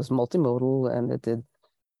that was multimodal, and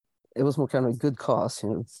it was more kind of a good cause,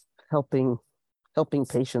 helping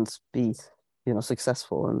patients be,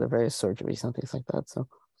 successful in their various surgeries and things like that. So,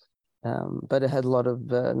 but it had a lot of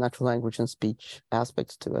natural language and speech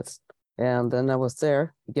aspects to it. And then I was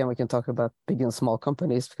there again. We can talk about big and small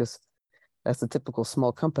companies because as a typical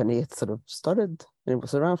small company, it sort of started and it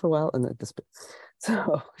was around for a while and it disappeared.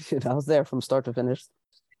 So I was there from start to finish.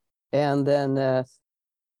 And then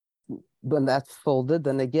when that folded,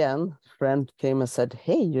 then again, a friend came and said,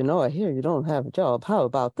 hey, I hear you don't have a job. How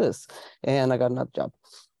about this? And I got another job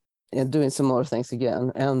and doing similar things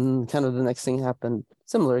again. And kind of the next thing happened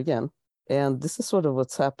similar again. And this is sort of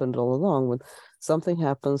what's happened all along. When something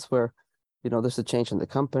happens where, there's a change in the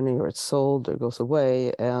company or it's sold or goes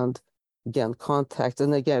away, and again, contact.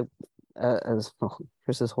 And again, as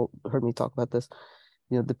Chris has heard me talk about this,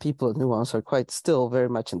 the people at Nuance are quite still very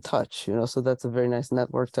much in touch, so that's a very nice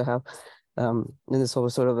network to have. And it's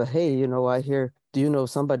always sort of a, hey, I hear, do you know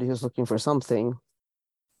somebody who's looking for something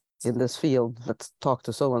in this field? Let's talk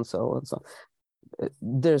to so-and-so. And so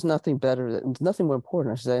there's nothing better, nothing more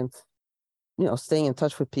important, I should say, staying in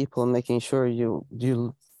touch with people and making sure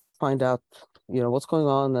you find out, what's going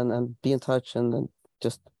on and be in touch and then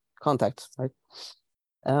just contact, right?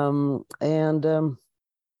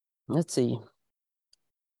 Let's see.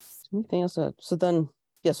 Anything else? So then,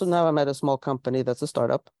 so now I'm at a small company that's a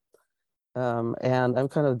startup. And I'm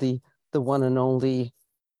kind of the one and only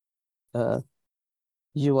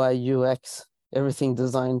UI, UX, everything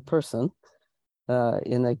design person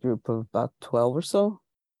in a group of about 12 or so.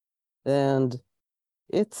 And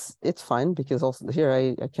it's fine because also here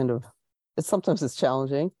I kind of, sometimes it's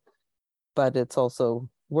challenging, but it's also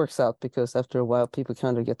works out because after a while people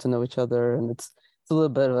kind of get to know each other, and it's a little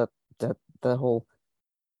bit of that whole,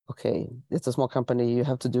 okay, it's a small company, you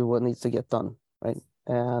have to do what needs to get done, right?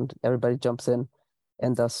 And everybody jumps in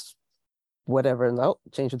and does whatever, and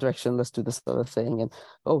change the direction, let's do this other thing, and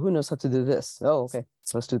who knows how to do this? Okay,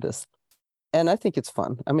 so let's do this. And I think it's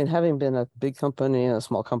fun. I mean, having been a big company and a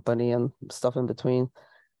small company and stuff in between,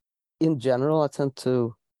 in general, I tend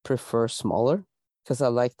to prefer smaller because I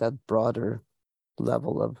like that broader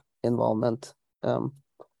level of involvement.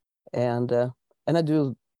 And I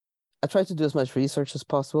try to do as much research as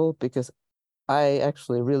possible because I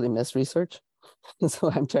actually really miss research.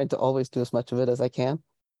 So I'm trying to always do as much of it as I can.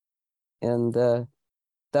 And that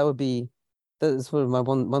is sort of my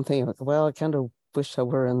one thing. Well, I kind of wish I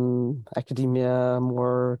were in academia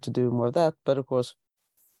more to do more of that. But of course,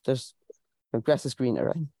 the grass is greener,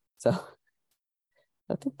 right? So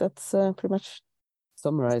I think that's pretty much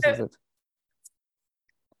summarizes it.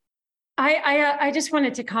 I just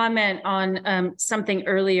wanted to comment on something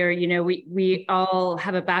earlier. We all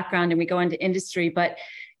have a background and we go into industry, but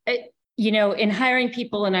in hiring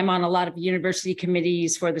people, and I'm on a lot of university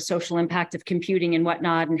committees for the social impact of computing and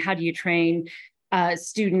whatnot, and how do you train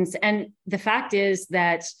students? And the fact is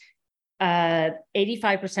that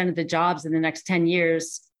 85% of the jobs in the next 10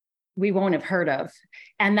 years we won't have heard of.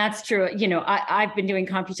 And that's true. I've been doing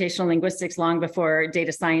computational linguistics long before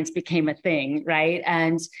data science became a thing, right?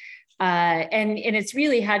 And it's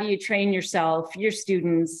really, how do you train yourself, your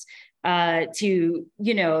students, to,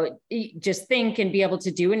 just think and be able to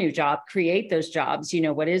do a new job, create those jobs,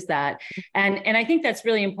 what is that? And I think that's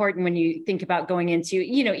really important when you think about going into,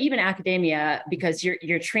 even academia, because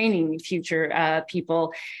you're training future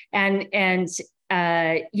people, and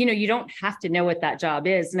you don't have to know what that job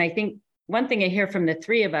is. And I think one thing I hear from the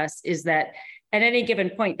three of us is that at any given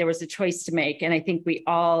point, there was a choice to make. And I think we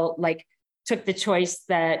all took the choice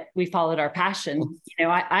that we followed our passion.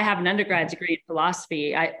 I have an undergrad degree in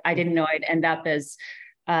philosophy. I didn't know I'd end up as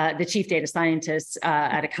the chief data scientist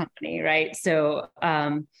at a company, right? So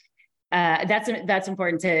that's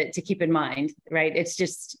important to keep in mind, right? It's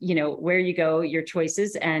just, where you go, your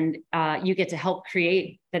choices, and you get to help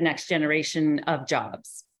create the next generation of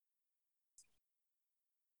jobs.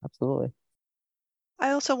 Absolutely.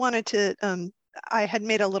 I also wanted to, I had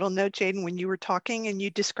made a little note, Jaden, when you were talking and you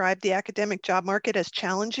described the academic job market as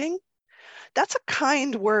challenging. That's a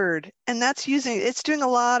kind word, and it's doing a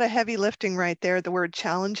lot of heavy lifting right there, the word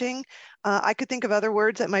challenging. I could think of other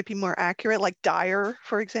words that might be more accurate, like dire,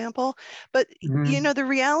 for example. But, the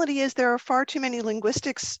reality is there are far too many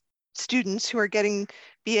linguistics students who are getting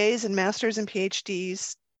BAs and masters and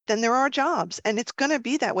PhDs than there are jobs. And it's going to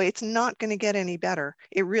be that way. It's not going to get any better.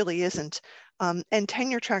 It really isn't. And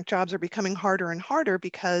tenure track jobs are becoming harder and harder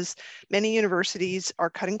because many universities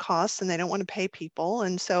are cutting costs and they don't want to pay people.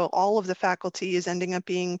 And so all of the faculty is ending up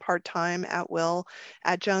being part-time, at will,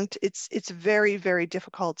 adjunct. It's very, very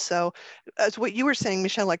difficult. So as what you were saying,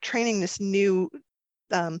 Michelle, like training this new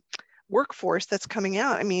workforce that's coming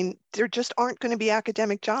out, I mean, there just aren't going to be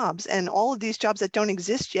academic jobs, and all of these jobs that don't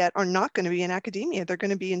exist yet are not going to be in academia. They're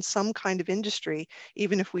going to be in some kind of industry,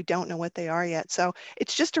 even if we don't know what they are yet. So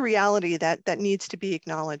it's just a reality that needs to be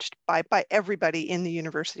acknowledged by everybody in the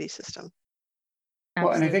university system. Well,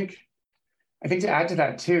 and I think to add to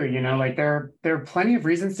that too, there are plenty of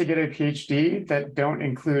reasons to get a PhD that don't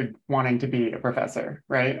include wanting to be a professor,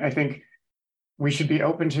 right? I think we should be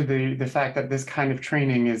open to the fact that this kind of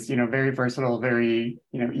training is, very versatile, very,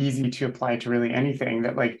 easy to apply to really anything.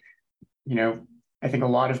 That I think a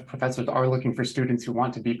lot of professors are looking for students who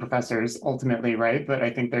want to be professors ultimately, right? But I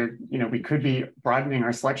think we could be broadening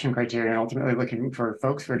our selection criteria and ultimately looking for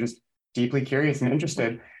folks who are just deeply curious and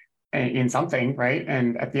interested in something, right?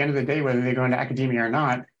 And at the end of the day, whether they go into academia or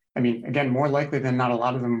not, I mean, again, more likely than not, a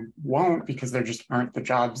lot of them won't, because there just aren't the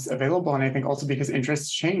jobs available. And I think also because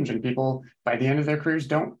interests change and people by the end of their careers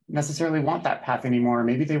don't necessarily want that path anymore.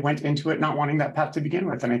 Maybe they went into it not wanting that path to begin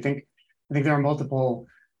with. And I think there are multiple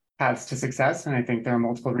paths to success. And I think there are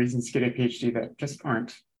multiple reasons to get a PhD that just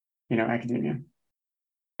aren't, academia.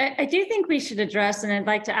 I do think we should address, and I'd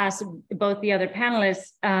like to ask both the other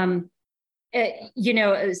panelists,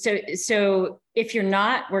 so if you're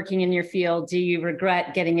not working in your field, do you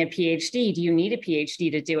regret getting a PhD? Do you need a PhD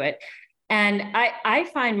to do it? And I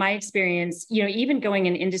find my experience, even going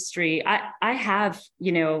in industry, I have,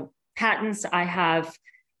 patents, I have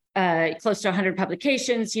close to 100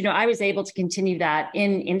 publications. I was able to continue that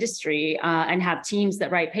in industry and have teams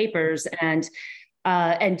that write papers and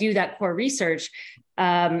do that core research.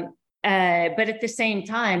 But at the same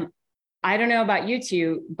time, I don't know about you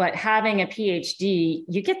two, but having a PhD,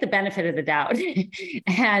 you get the benefit of the doubt.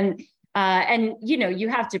 and you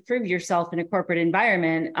have to prove yourself in a corporate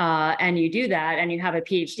environment, and you do that and you have a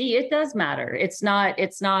PhD, it does matter. It's not,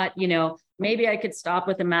 maybe I could stop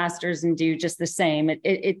with a master's and do just the same.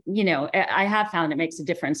 I have found it makes a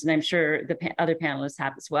difference, and I'm sure the other panelists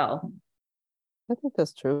have as well. I think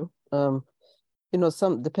that's true.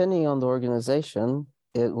 Some, depending on the organization,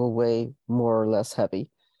 it will weigh more or less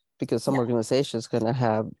heavy. Because some organizations going to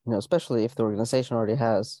have, especially if the organization already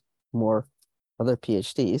has more other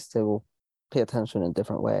PhDs, they will pay attention in a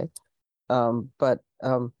different way. But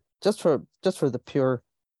just for the pure,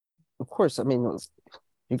 of course, I mean,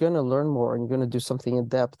 you're going to learn more and you're going to do something in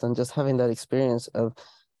depth, and just having that experience of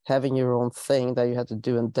having your own thing that you had to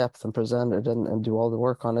do in depth and present it and do all the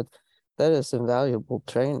work on it, that is invaluable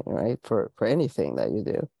training, right? For anything that you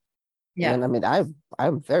do. Yeah. And I mean,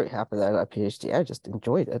 I'm very happy that I got a PhD. I just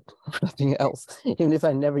enjoyed it, nothing else. Even if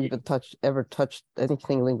I never even ever touched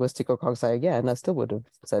anything linguistic or cognitive again, I still would have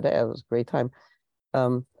said, hey, it was a great time.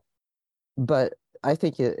 But I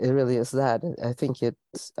think it really is that. I think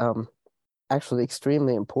it's actually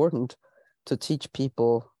extremely important to teach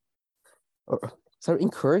people, or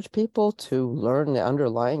encourage people to learn the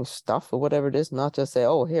underlying stuff or whatever it is, not just say,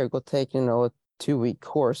 oh, here, go take, a 2-week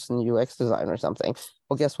course in UX design or something.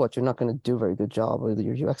 Well, guess what? You're not going to do a very good job with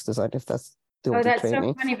your UX design if that's the only that's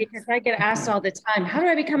training. so funny, because I get asked all the time, how do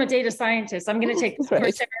I become a data scientist? I'm going to take this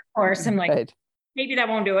Right. course. I'm like, right. Maybe that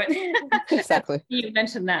won't do it. Exactly. You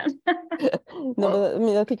mentioned that. No, but I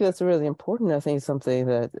mean, I think that's really important. I think something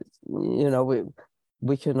that,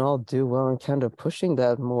 we can all do well in kind of pushing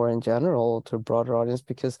that more in general to a broader audience,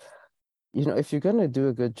 because, if you're going to do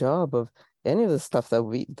a good job of any of the stuff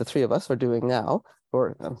that the three of us are doing now,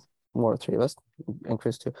 or more three of us and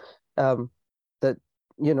Chris too, that,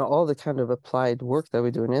 all the kind of applied work that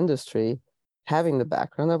we do in industry, having the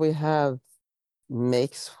background that we have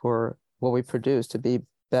makes for what we produce to be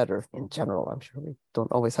better in general. I'm sure we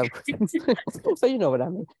don't always have great but you know what I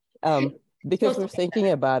mean. Because we're thinking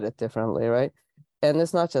about it differently, right? And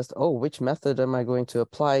it's not just, oh, which method am I going to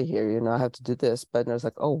apply here? I have to do this. But it's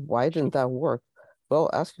like, oh, why didn't that work? Well,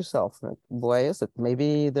 ask yourself, why is it?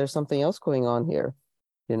 Maybe there's something else going on here.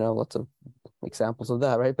 Lots of examples of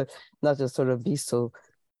that, right? But not just sort of be so,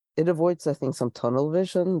 it avoids, I think, some tunnel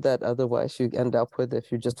vision that otherwise you end up with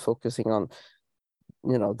if you're just focusing on,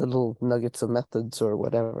 the little nuggets of methods or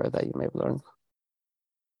whatever that you may have learned.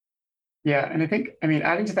 Yeah, and I think,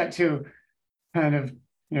 adding to that too, kind of,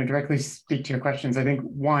 directly speak to your questions. I think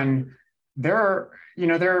one, there are,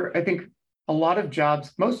 I think a lot of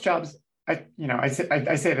jobs, most jobs, I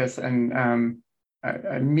say this and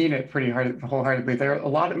I mean it pretty wholeheartedly. There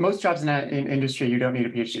are most jobs in industry you don't need a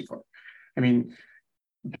PhD for.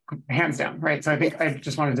 Hands down, right? So I think I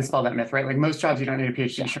just want to dispel that myth, right? Like most jobs you don't need a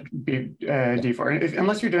PhD for,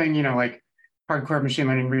 unless you're doing, like hardcore machine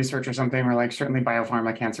learning research or something, or like certainly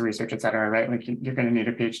biopharma, cancer research, et cetera, right? Like you're going to need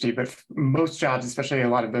a PhD, but most jobs, especially a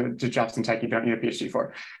lot of the jobs in tech, you don't need a PhD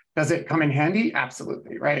for. Does it come in handy?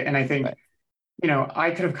 Absolutely, right? And I think,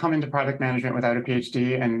 I could have come into product management without a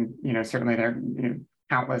PhD, and, certainly there are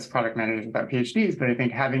countless product managers without PhDs, but I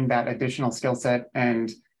think having that additional skill set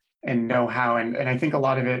and know-how, and I think a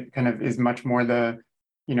lot of it kind of is much more the,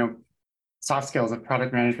 soft skills of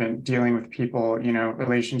product management, dealing with people,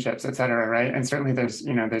 relationships, et cetera, right? And certainly there's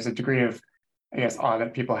a degree of, I guess, awe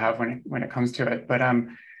that people have when it comes to it. But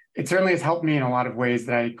it certainly has helped me in a lot of ways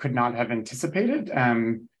that I could not have anticipated.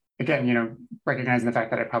 Again, recognizing the fact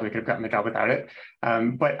that I probably could have gotten the job without it.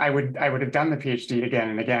 But I would have done the PhD again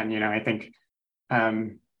and again. I think,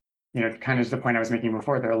 kind of the point I was making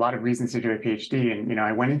before, there are a lot of reasons to do a PhD. And,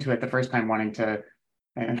 I went into it the first time wanting to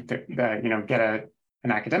get an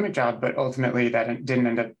academic job, but ultimately that didn't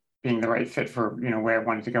end up being the right fit for, where I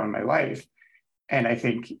wanted to go in my life. And I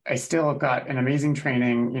think I still got an amazing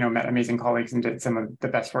training, met amazing colleagues and did some of the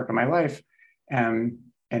best work of my life. And,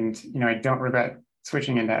 I don't regret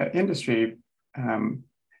switching into industry.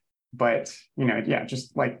 But,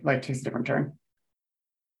 just life takes a different turn.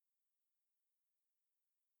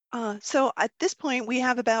 So at this point, we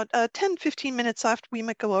have about 10, 15 minutes left. We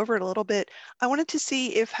might go over it a little bit. I wanted to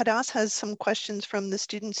see if Hadass has some questions from the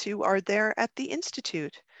students who are there at the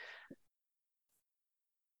Institute.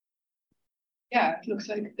 Yeah, it looks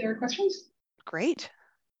like there are questions. Great.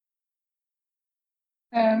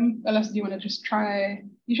 Unless do you want to just try?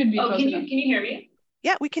 You should be close enough. Can you hear me?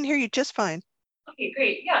 Yeah, we can hear you just fine. Okay,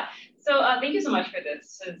 great. Yeah. So thank you so much for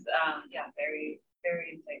this. This is very,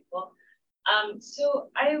 very insightful. So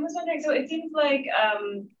I was wondering, so it seems like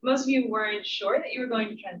most of you weren't sure that you were going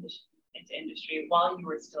to transition into industry while you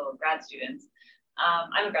were still grad students.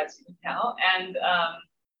 I'm a grad student now, and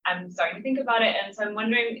I'm starting to think about it. And so I'm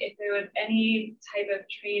wondering if there was any type of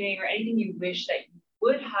training or anything you wish that you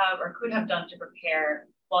would have or could have done to prepare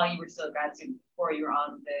while you were still a grad student before you were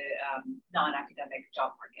on the non-academic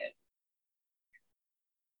job market.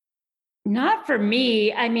 Not for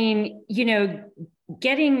me. I mean,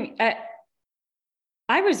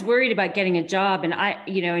 I was worried about getting a job, and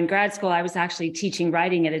in grad school, I was actually teaching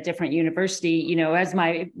writing at a different university, as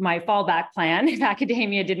my fallback plan if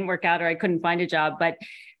academia didn't work out or I couldn't find a job. But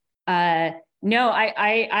no,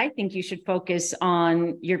 I think you should focus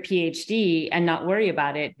on your PhD and not worry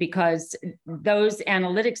about it, because those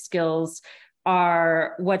analytic skills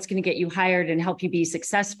are what's going to get you hired and help you be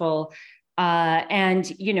successful. And,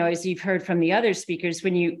 you know, as you've heard from the other speakers,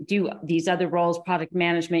 when you do these other roles, product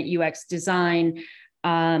management, UX design,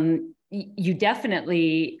 you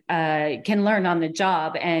definitely can learn on the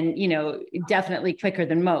job, and, you know, definitely quicker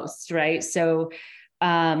than most, right? So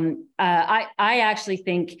I actually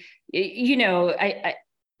think, you know,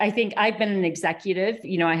 I think I've been an executive.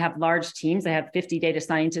 You know, I have large teams. I have 50 data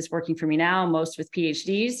scientists working for me now, most with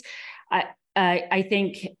PhDs. I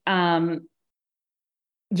think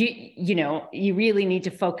you know, you really need to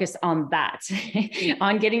focus on that,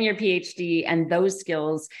 on getting your PhD and those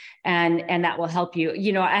skills, and that will help you.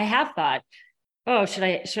 You know, I have thought, oh, should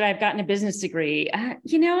I have gotten a business degree?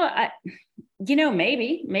 You know,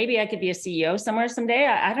 maybe I could be a CEO somewhere someday.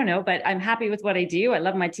 I don't know, but I'm happy with what I do. I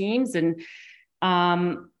love my teams, and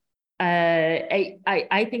I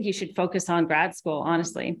think you should focus on grad school,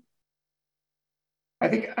 honestly. I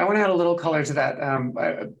think I want to add a little color to that.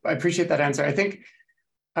 I appreciate that answer. I think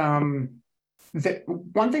the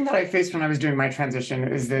one thing that I faced when I was doing my transition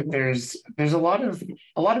is that there's a lot of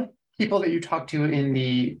people that you talk to in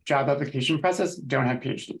the job application process don't have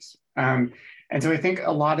PhDs. And so I think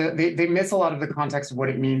a lot of they miss a lot of the context of what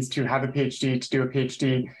it means to have a PhD, to do a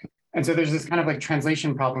PhD. And so there's this kind of like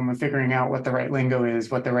translation problem of figuring out what the right lingo is,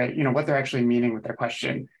 what the right, you know, what they're actually meaning with their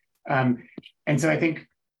question. And so I think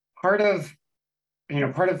part of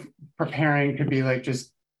preparing could be like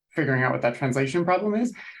just figuring out what that translation problem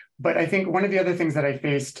is. But I think one of the other things that I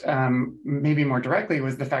faced maybe more directly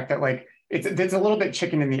was the fact that like it's a little bit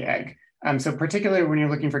chicken and the egg. So particularly when you're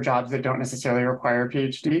looking for jobs that don't necessarily require a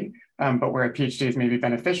PhD, but where a PhD is maybe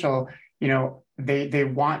beneficial, you know, they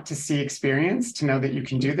want to see experience to know that you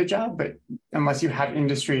can do the job, but unless you have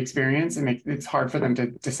industry experience, it's hard for them to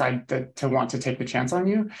decide to want to take the chance on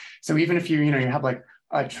you. So even if you have like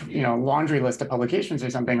a laundry list of publications or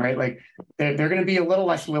something, right? Like they're going to be a little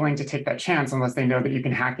less willing to take that chance unless they know that you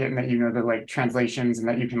can hack it and that you know the like translations and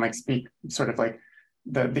that you can like speak sort of like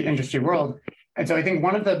the industry world. And so I think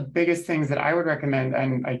one of the biggest things that I would recommend,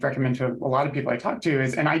 and I recommend to a lot of people I talk to,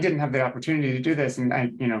 is, and I didn't have the opportunity to do this, and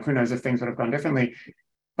who knows if things would have gone differently,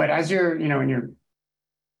 but as you're, in your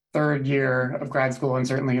third year of grad school and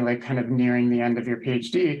certainly like kind of nearing the end of your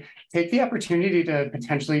PhD, take the opportunity to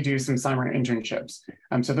potentially do some summer internships.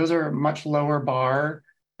 So those are much lower bar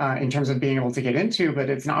in terms of being able to get into, but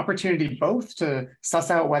it's an opportunity both to suss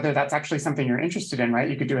out whether that's actually something you're interested in, right?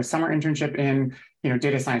 You could do a summer internship in,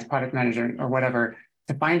 data science, product manager, or whatever,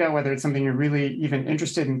 to find out whether it's something you're really even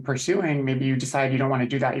interested in pursuing. Maybe you decide you don't want to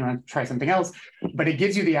do that, you want to try something else, but it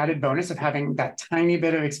gives you the added bonus of having that tiny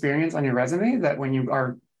bit of experience on your resume that when you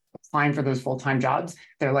are applying for those full-time jobs,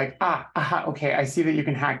 they're like, okay, I see that you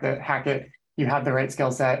can hack it, you have the right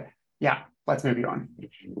skill set. Yeah, let's move you on.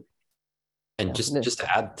 And just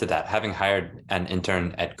to add to that, having hired an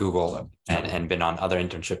intern at Google and been on other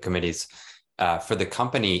internship committees, for the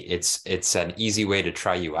company, it's an easy way to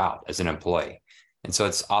try you out as an employee. And so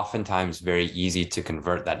it's oftentimes very easy to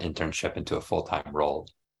convert that internship into a full-time role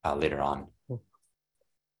later on.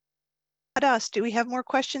 Adas, do we have more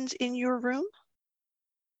questions in your room?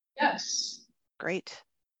 Yes. Great.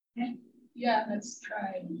 Yeah, let's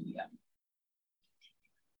try. Yeah.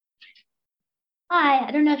 Hi,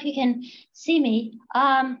 I don't know if you can see me,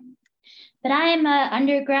 but I am an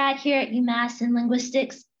undergrad here at UMass in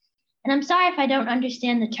linguistics. And I'm sorry if I don't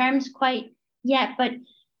understand the terms quite yet, but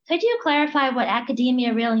could you clarify what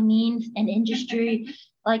academia really means and industry?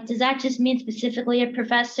 Like, does that just mean specifically a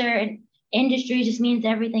professor, and industry just means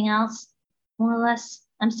everything else, more or less?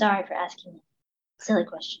 I'm sorry for asking a silly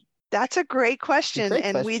question. That's a great question.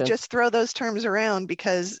 We just throw those terms around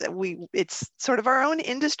because it's sort of our own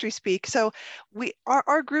industry speak. So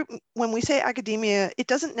our group, when we say academia, it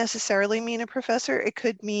doesn't necessarily mean a professor. It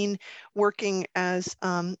could mean working as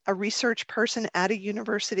a research person at a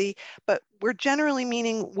university, but we're generally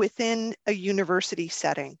meaning within a university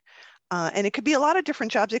setting. And it could be a lot of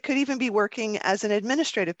different jobs. It could even be working as an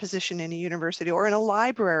administrative position in a university or in a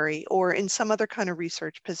library or in some other kind of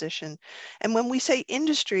research position. And when we say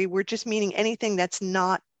industry, we're just meaning anything that's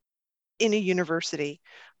not in a university.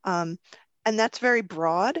 And that's very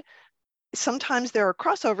broad. Sometimes there are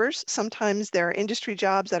crossovers. Sometimes there are industry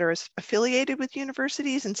jobs that are affiliated with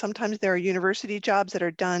universities, and sometimes there are university jobs that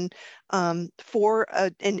are done for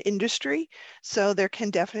an industry. So there can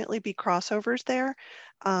definitely be crossovers there.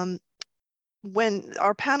 When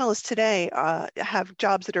our panelists today have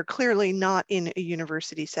jobs that are clearly not in a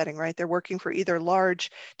university setting, right? They're working for either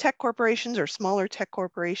large tech corporations or smaller tech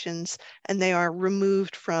corporations, and they are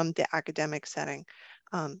removed from the academic setting.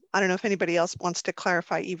 I don't know if anybody else wants to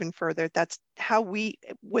clarify even further. That's how we,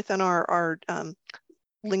 within our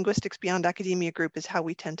Linguistics Beyond Academia group is how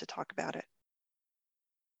we tend to talk about it.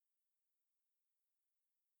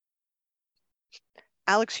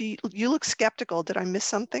 Alex, you look skeptical. Did I miss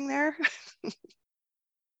something there?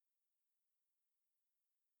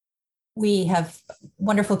 We have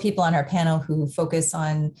wonderful people on our panel who focus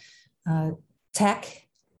on tech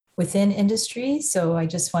within industry. So I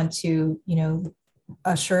just want to,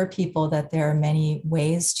 assure people that there are many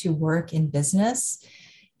ways to work in business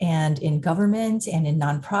and in government and in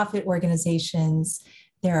nonprofit organizations.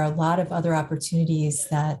 There are a lot of other opportunities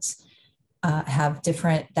that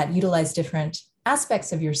that utilize different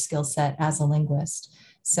aspects of your skill set as a linguist.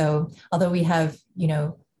 So although we have,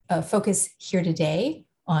 a focus here today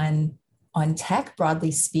on tech, broadly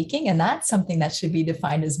speaking, and that's something that should be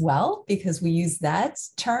defined as well, because we use that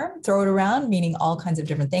term, throw it around, meaning all kinds of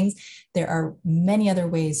different things. There are many other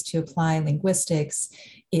ways to apply linguistics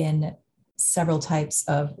in several types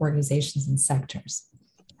of organizations and sectors.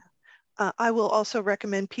 I will also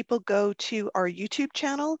recommend people go to our YouTube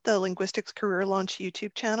channel, the Linguistics Career Launch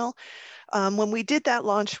YouTube channel. When we did that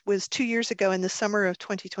launch was 2 years ago in the summer of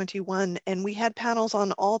 2021, and we had panels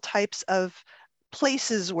on all types of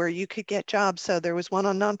places where you could get jobs. So there was one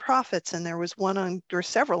on nonprofits, and there was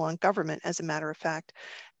several on government, as a matter of fact.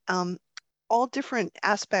 All different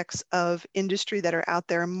aspects of industry that are out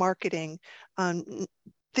there, marketing,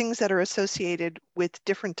 things that are associated with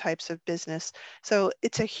different types of business. So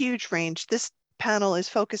it's a huge range. This panel is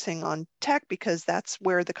focusing on tech because that's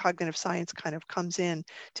where the cognitive science kind of comes in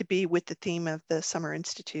to be with the theme of the Summer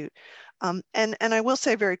Institute. And I will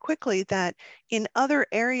say very quickly that in other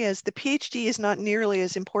areas, the PhD is not nearly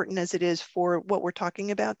as important as it is for what we're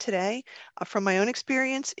talking about today. From my own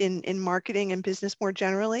experience in marketing and business more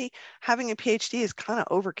generally, having a PhD is kind of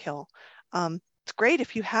overkill. It's great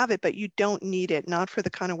if you have it, but you don't need it, not for the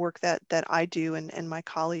kind of work that I do and my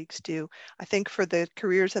colleagues do. I think for the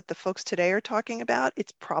careers that the folks today are talking about,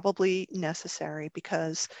 it's probably necessary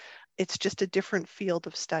because it's just a different field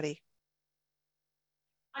of study.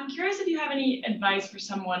 I'm curious if you have any advice for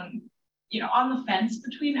someone, on the fence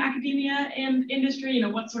between academia and industry.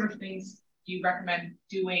 What sort of things do you recommend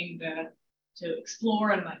doing to explore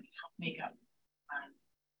and help make up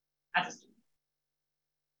as a student?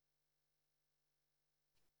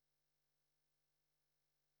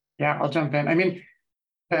 Yeah, I'll jump in. I mean,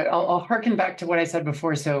 I'll harken back to what I said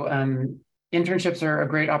before. So internships are a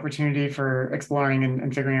great opportunity for exploring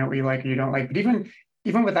and figuring out what you like or you don't like. But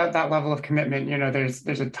even without that level of commitment, there's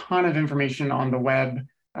a ton of information on the web,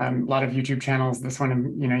 a lot of YouTube channels. This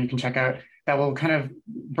one, you can check out that will kind of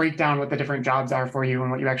break down what the different jobs are for you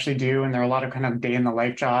and what you actually do. And there are a lot of kind of day in the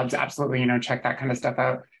life jobs. Absolutely, check that kind of stuff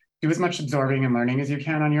out. Do as much absorbing and learning as you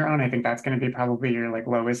can on your own. I think that's going to be probably your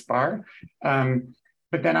lowest bar.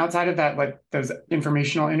 But then outside of that, those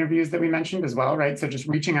informational interviews that we mentioned as well, right? So just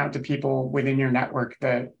reaching out to people within your network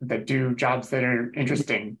that do jobs that are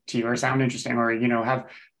interesting to you or sound interesting, or, have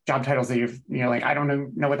job titles that I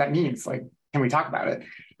don't know what that means. Can we talk about it?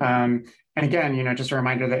 And again, just a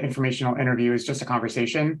reminder that informational interview is just a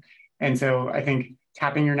conversation. And so I think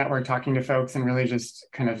tapping your network, talking to folks, and really just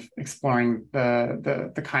kind of exploring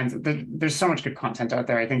the kinds of, there's so much good content out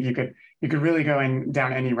there. I think you could really go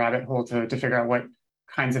down any rabbit hole to figure out what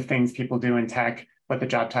kinds of things people do in tech, what the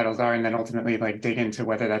job titles are, and then ultimately dig into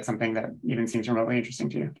whether that's something that even seems remotely interesting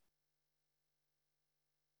to you.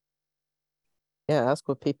 Yeah, ask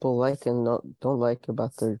what people like and don't like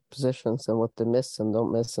about their positions and what they miss and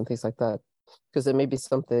don't miss and things like that. Because it may be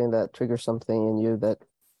something that triggers something in you that,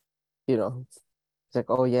 it's like,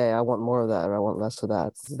 oh yeah, I want more of that or I want less of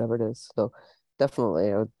that, whatever it is. So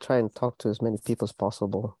definitely I would try and talk to as many people as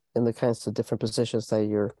possible in the kinds of different positions that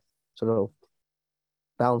you're sort of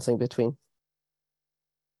balancing between.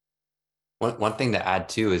 One thing to add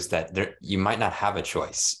too is that you might not have a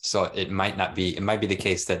choice. So it might be the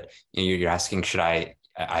case that you're asking, should I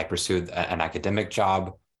pursue an academic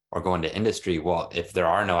job or go into industry? Well, if there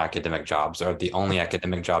are no academic jobs, or the only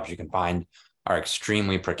academic jobs you can find are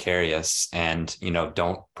extremely precarious and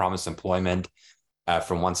don't promise employment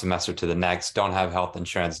from one semester to the next, don't have health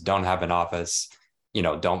insurance, don't have an office,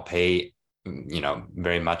 don't pay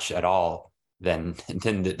very much at all, then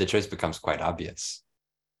the choice becomes quite obvious.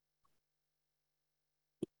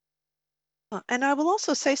 And I will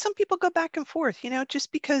also say some people go back and forth,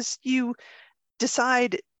 just because you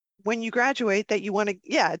decide when you graduate that you want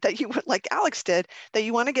to, like Alex did, that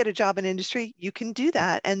you want to get a job in industry, you can do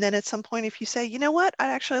that. And then at some point, if you say, I'd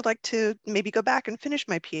actually like to maybe go back and finish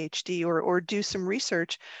my PhD or do some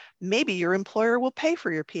research, Maybe your employer will pay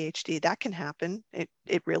for your PhD. That can happen.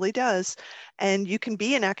 It really does. And you can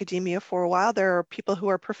be in academia for a while. There are people who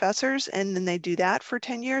are professors and then they do that for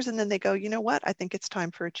 10 years and then they go, you know what, I think it's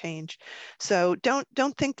time for a change. So don't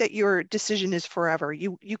think that your decision is forever.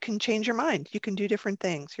 You can change your mind. You can do different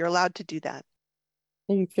things. You're allowed to do that.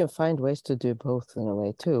 And you can find ways to do both in a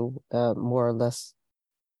way too, more or less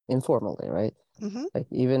informally, right? Mm-hmm. Like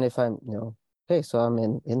even if I'm, okay, so I'm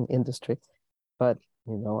in industry, but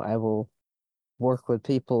I will work with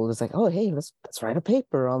people. It's like, oh, hey, let's write a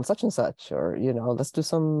paper on such and such, or let's do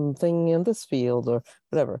something in this field or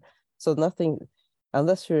whatever. So nothing,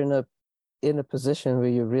 unless you're in a position where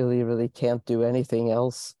you really, really can't do anything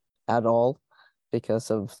else at all because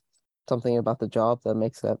of something about the job that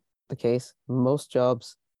makes that the case. Most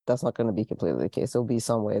jobs, that's not going to be completely the case. There'll be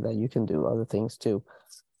some way that you can do other things too.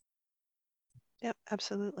 Yep,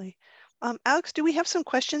 absolutely. Alex, do we have some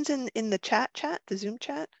questions in the chat, the Zoom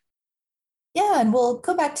chat? Yeah, and we'll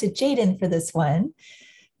go back to Jaden for this one.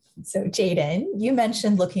 So Jaden, you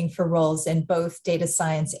mentioned looking for roles in both data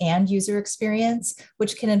science and user experience,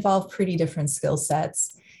 which can involve pretty different skill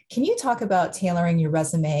sets. Can you talk about tailoring your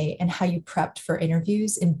resume and how you prepped for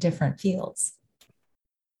interviews in different fields?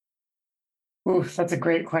 Oof, that's a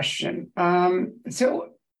great question. So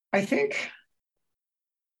I think,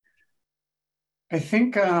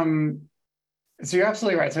 so you're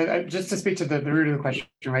absolutely right. So just to speak to the root of the question,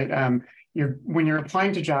 right? When you're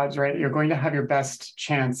applying to jobs, right, you're going to have your best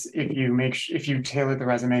chance if you tailor the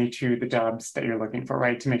resume to the jobs that you're looking for,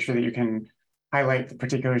 right, to make sure that you can highlight the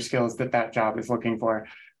particular skills that job is looking for.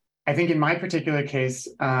 I think in my particular case,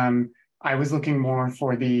 I was looking more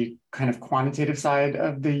for the kind of quantitative side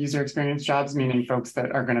of the user experience jobs, meaning folks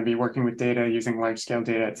that are going to be working with data, using large scale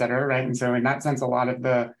data, et cetera, right? And so in that sense, a lot of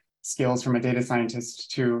the skills from a data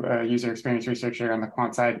scientist to a user experience researcher on the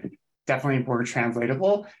quant side definitely were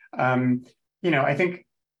translatable. I think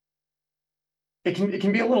it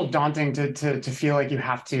can be a little daunting to feel like you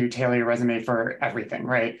have to tailor your resume for everything,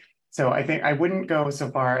 right? So I think I wouldn't go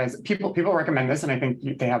so far as people recommend this, and I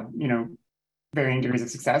think they have varying degrees of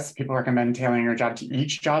success. People recommend tailoring your job to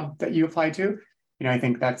each job that you apply to. I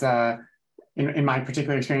think that's in my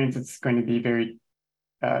particular experience, it's going to be very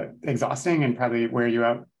exhausting and probably wear you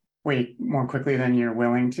out way more quickly than you're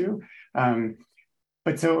willing to.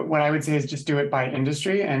 But so what I would say is just do it by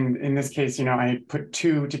industry. And in this case, I put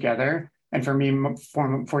two together. And for me,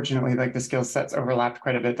 fortunately, like the skill sets overlapped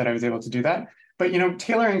quite a bit that I was able to do that. But,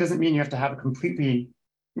 tailoring doesn't mean you have to have a completely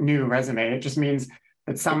new resume. It just means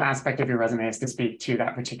that some aspect of your resume has to speak to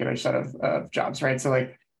that particular set of jobs, right? So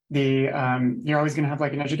like you're always going to have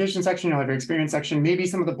like an education section, you'll have your experience section. Maybe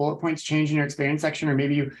some of the bullet points change in your experience section, or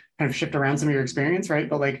maybe you kind of shift around some of your experience, right?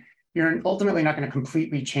 But like you're ultimately not going to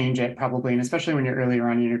completely change it probably. And especially when you're earlier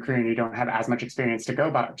on in your career and you don't have as much experience to go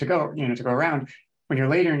around. When you're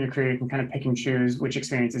later in your career, you can kind of pick and choose which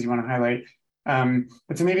experiences you want to highlight.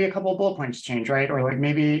 But so maybe a couple of bullet points change, right? Or like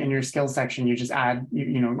maybe in your skills section, you just add,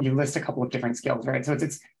 you list a couple of different skills, right? So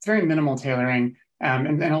it's very minimal tailoring.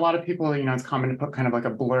 And a lot of people, it's common to put kind of like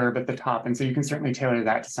a blurb at the top. And so you can certainly tailor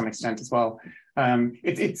that to some extent as well. I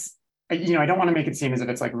don't want to make it seem as if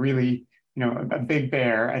it's like really, a big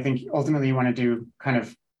bear. I think ultimately you want to do kind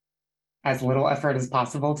of as little effort as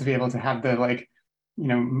possible to be able to have the like,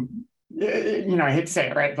 I hate to say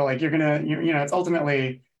it, right? But like, it's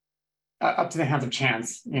ultimately up to the hands of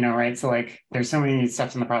chance, right? So like, there's so many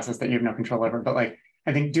steps in the process that you have no control over, but like,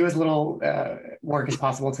 I think do as little work as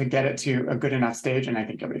possible to get it to a good enough stage, and I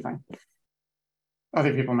think you'll be fine.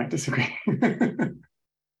 Other people might disagree.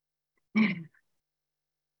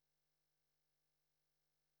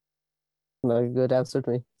 No, good answer to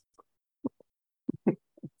me.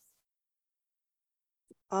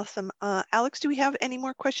 Awesome. Alex, do we have any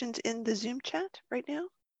more questions in the Zoom chat right now?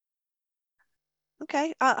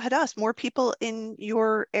 Okay, Hadass, more people in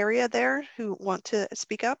your area there who want to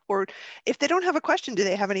speak up, or if they don't have a question, do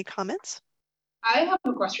they have any comments? I have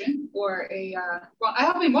a question, or I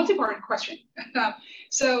have a multi-part question.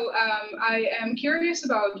 I am curious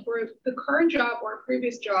about for the current job or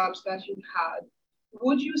previous jobs that you've had,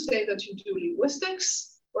 would you say that you do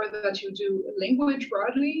linguistics or that you do language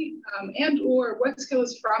broadly, and or what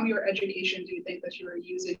skills from your education do you think that you are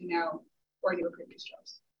using now or in your previous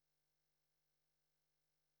jobs?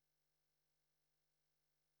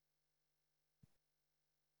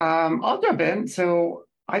 I'll jump in. So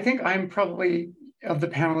I think I'm probably of the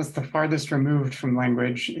panelists the farthest removed from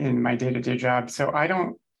language in my day-to-day job. So I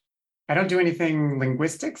don't do anything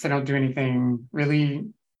linguistics. I don't do anything really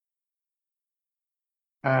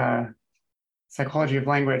psychology of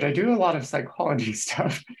language. I do a lot of psychology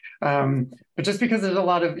stuff, but just because there's a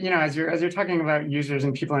lot of, as you're talking about users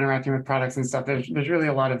and people interacting with products and stuff, there's really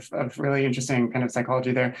a lot of really interesting kind of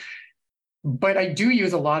psychology there. But I do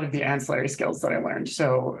use a lot of the ancillary skills that I learned.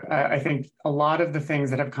 So I think a lot of the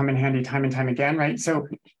things that have come in handy time and time again, right? So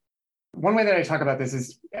one way that I talk about this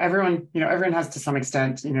is everyone has to some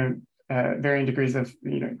extent, varying degrees of,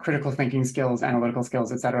 critical thinking skills, analytical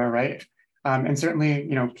skills, et cetera, right? And certainly,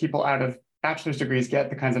 people out of bachelor's degrees get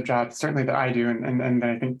the kinds of jobs, certainly that I do, and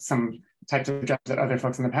I think some types of jobs that other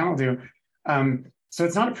folks on the panel do. So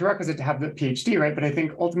it's not a prerequisite to have the PhD, right? But I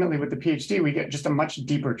think ultimately with the PhD, we get just a much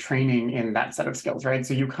deeper training in that set of skills, right?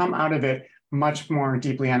 So you come out of it much more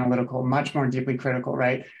deeply analytical, much more deeply critical,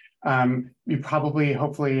 right? You probably,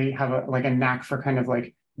 hopefully have a knack for kind of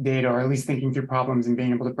like data, or at least thinking through problems and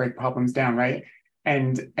being able to break problems down, right?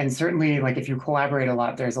 And certainly like if you collaborate a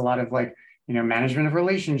lot, there's a lot of like, management of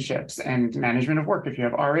relationships and management of work if you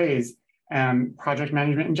have RAs, project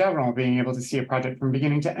management in general, being able to see a project from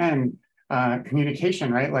beginning to end.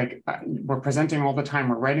 Communication, right? Like we're presenting all the time,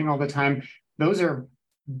 we're writing all the time. Those are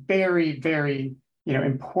very, very,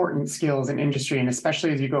 important skills in industry. And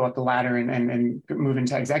especially as you go up the ladder and move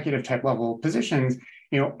into executive type level positions,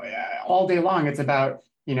 all day long, it's about,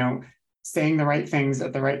 saying the right things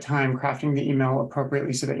at the right time, crafting the email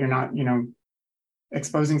appropriately so that you're not,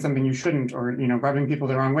 exposing something you shouldn't, or, rubbing people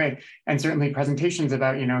the wrong way. And certainly presentations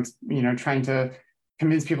about, trying to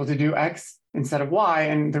convince people to do X instead of Y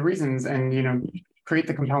and the reasons, and create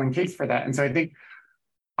the compelling case for that. And so I think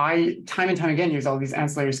I time and time again use all these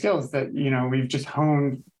ancillary skills that we've just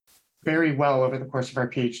honed very well over the course of our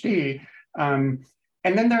PhD. And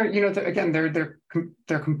then they're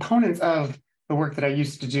components of the work that I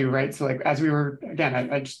used to do, right? So like as we were, again,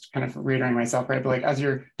 I just kind of reiterating myself, right? But like as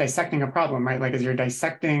you're dissecting a problem, right? Like as you're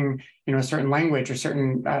dissecting, a certain language or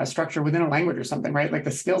certain structure within a language or something, right? Like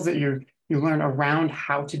the skills that you learn around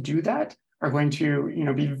how to do that are going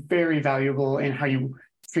to, be very valuable in how you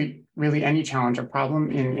treat really any challenge or problem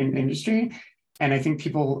in industry. And I think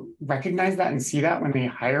people recognize that and see that when they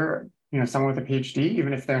hire, someone with a PhD,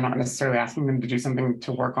 even if they're not necessarily asking them to do something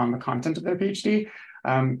to work on the content of their PhD.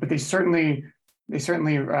 But they certainly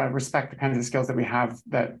respect the kinds of skills that we have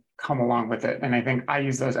that come along with it. And I think I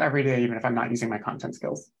use those every day, even if I'm not using my content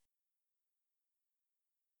skills.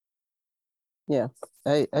 Yeah,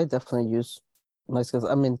 I definitely use my skills.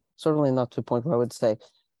 I mean, certainly not to a point where I would say,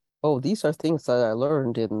 oh, these are things that I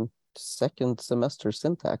learned in second semester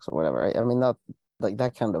syntax or whatever. I mean, not like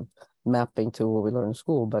that kind of mapping to what we learn in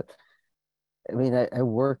school, but I mean, I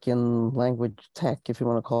work in language tech, if you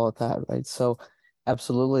want to call it that, right? So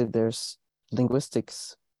absolutely, there's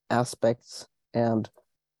linguistics aspects and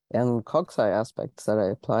cog-sci aspects that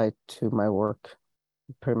I apply to my work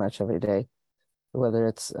pretty much every day, whether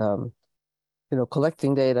it's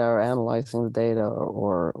collecting data or analyzing the data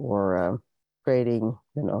or creating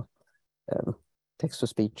text to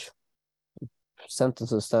speech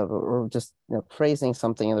sentences stuff, or just phrasing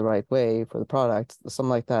something in the right way for the product, something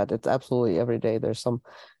like that. It's absolutely every day there's some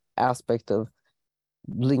aspect of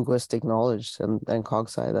linguistic knowledge and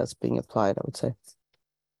cog-sci that's being applied, I would say.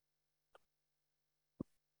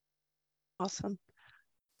 Awesome.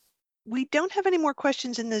 We don't have any more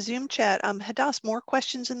questions in the Zoom chat. Hadass, more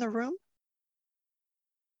questions in the room?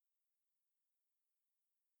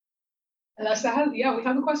 Yeah, we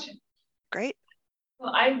have a question. Great.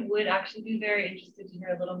 Well, I would actually be very interested to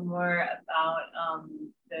hear a little more about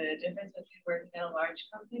the difference between working at a large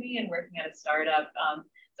company and working at a startup.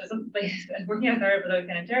 Working at a startup was always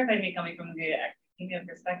kind of terrified me coming from the academia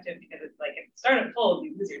perspective, because it's like if the startup folds,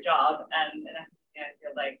 you lose your job, and I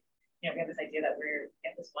feel like we have this idea that we're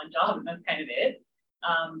at this one job and that's kind of it.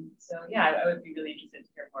 So yeah, I would be really interested to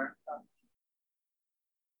hear more about.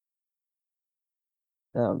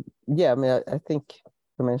 Yeah, I mean, I think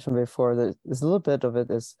I mentioned before that there's a little bit of it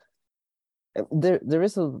is there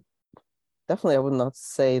is definitely, I would not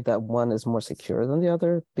say that one is more secure than the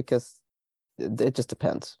other, because it just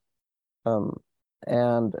depends. I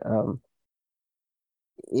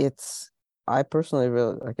personally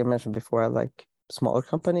really, like I mentioned before, I like smaller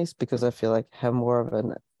companies because I feel like have more of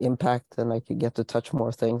an impact and I could get to touch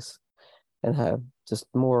more things and have just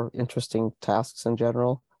more interesting tasks in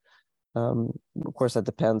general. Of course, that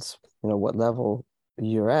depends, what level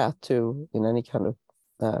you're at too in any kind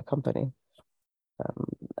of company.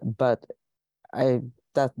 But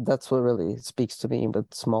that's what really speaks to me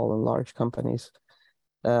with small and large companies.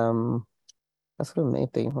 That's the main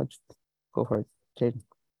thing. Go for it, Jaden.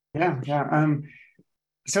 Yeah.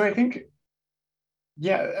 So I think,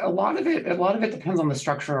 a lot of it depends on the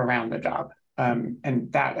structure around the job.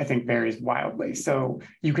 And that, I think, varies wildly. So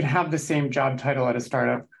you can have the same job title at a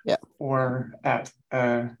startup or at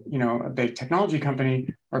a big technology company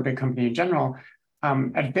or a big company in general.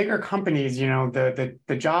 At bigger companies,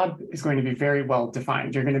 the job is going to be very well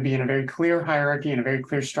defined. You're going to be in a very clear hierarchy and a very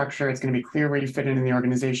clear structure. It's going to be clear where you fit in the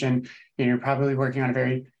organization. You're probably working on a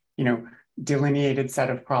very, delineated set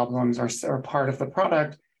of problems or part of the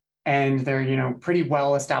product. And they're, pretty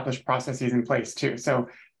well established processes in place too. So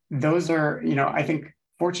those are, I think,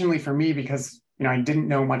 fortunately for me, because, I didn't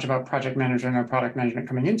know much about project management or product management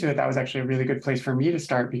coming into it, that was actually a really good place for me to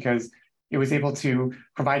start, because it was able to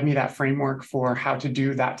provide me that framework for how to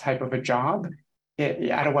do that type of a job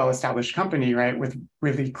at a well-established company, right? With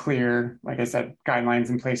really clear, like I said, guidelines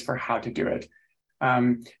in place for how to do it.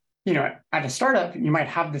 At a startup, you might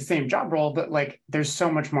have the same job role, but there's so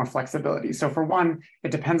much more flexibility. So for one,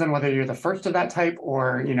 it depends on whether you're the first of that type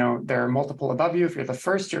or, there are multiple above you. If you're the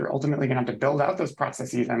first, you're ultimately going to have to build out those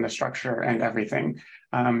processes and the structure and everything.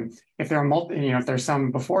 If there are if there's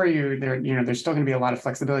some before you, there's still going to be a lot of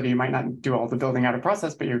flexibility. You might not do all the building out of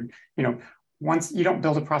process, but once you don't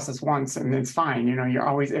build a process once and it's fine, you're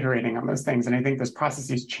always iterating on those things. And I think those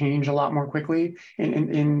processes change a lot more quickly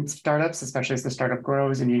in startups, especially as the startup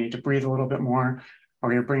grows and you need to breathe a little bit more,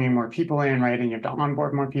 or you're bringing more people in, right? And you have to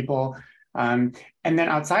onboard more people. And then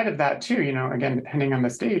outside of that too, again, depending on the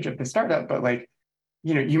stage of the startup, but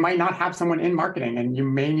you might not have someone in marketing and you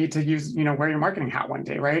may need to use, wear your marketing hat one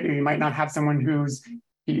day, right? Or you might not have someone who's,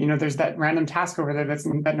 there's that random task over there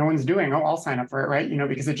that no one's doing. Oh, I'll sign up for it, right?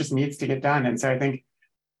 Because it just needs to get done. And so I think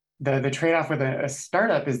the trade-off with a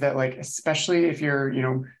startup is that especially if you're,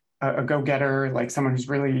 a go-getter, someone who's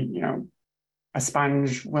really, a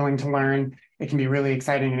sponge willing to learn, it can be really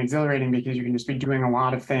exciting and exhilarating because you can just be doing a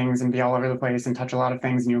lot of things and be all over the place and touch a lot of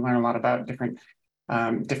things, and you learn a lot about different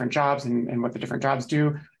jobs and what the different jobs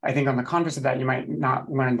do. I think on the converse of that, you might not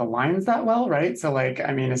learn the lines that well, right? So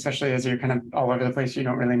especially as you're kind of all over the place, you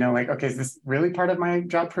don't really know, okay, is this really part of my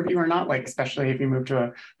job purview or not? Especially if you move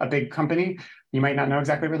to a big company, you might not know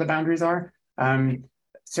exactly where the boundaries are.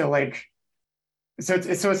 So it's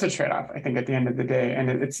a trade-off, I think, at the end of the day. And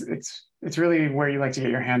it's really where you like to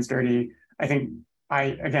get your hands dirty. I think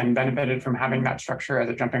I, again, benefited from having that structure as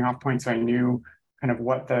a jumping off point. So I knew kind of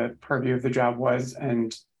what the purview of the job was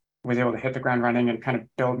and was able to hit the ground running and kind of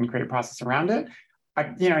build and create a process around it. I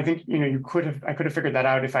think, I could have figured that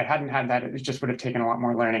out. If I hadn't had that, it just would have taken a lot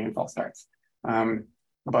more learning and false starts.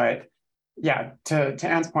 But yeah, to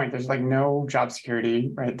Anne's point, there's no job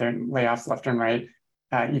security, right? There are layoffs left and right,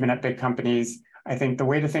 even at big companies. I think the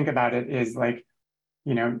way to think about it is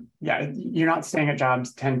you're not staying at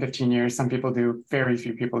jobs 10, 15 years. Some people do, very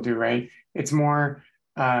few people do, right? It's more,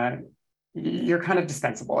 you're kind of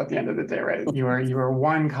dispensable at the end of the day, right? You are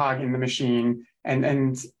one cog in the machine,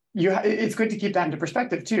 and it's good to keep that into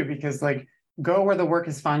perspective too, because go where the work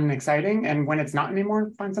is fun and exciting, and when it's not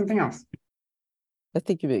anymore, find something else. I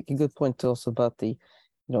think you make a good point also about the,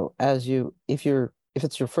 if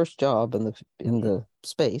it's your first job in the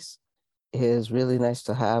space, it is really nice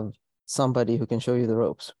to have somebody who can show you the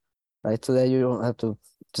ropes, right? So that you don't have to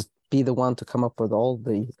just be the one to come up with all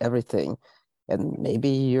the everything. And maybe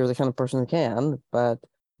you're the kind of person who can, but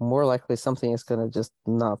more likely something is going to just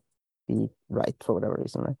not be right for whatever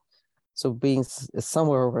reason, right? So being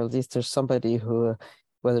somewhere where at least there's somebody who,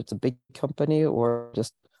 whether it's a big company or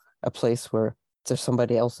just a place where there's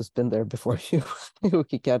somebody else who's been there before you, who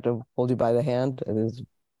can kind of hold you by the hand, it is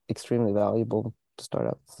extremely valuable to start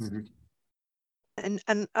out. Mm-hmm.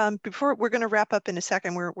 And before we're going to wrap up in a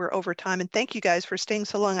second, we're over time, and thank you guys for staying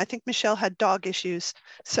so long. I think Michelle had dog issues,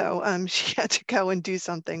 so she had to go and do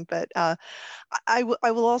something. But I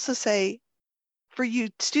will also say, for you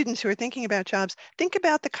students who are thinking about jobs, think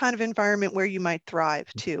about the kind of environment where you might thrive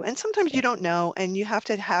too. And sometimes you don't know, and you have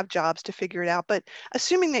to have jobs to figure it out. But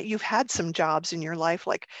assuming that you've had some jobs in your life,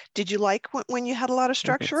 did you like when you had a lot of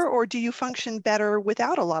structure, or do you function better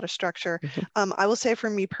without a lot of structure? I will say for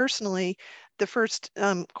me personally, the first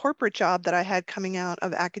corporate job that I had coming out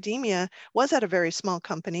of academia was at a very small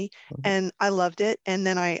company, and I loved it. And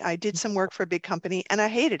then I did some work for a big company, and I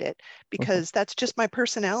hated it because that's just my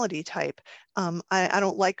personality type. I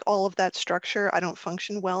don't like all of that structure. I don't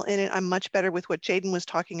function well in it. I'm much better with what Jaden was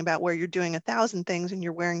talking about, where you're doing 1,000 things and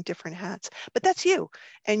you're wearing different hats. But that's you,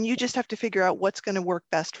 and you just have to figure out what's going to work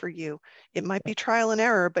best for you. It might be trial and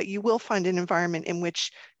error, but you will find an environment in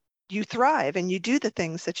which you thrive and you do the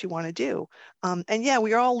things that you want to do. And yeah,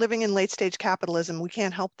 we are all living in late stage capitalism. We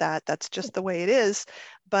can't help that. That's just the way it is.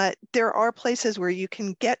 But there are places where you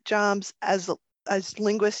can get jobs as as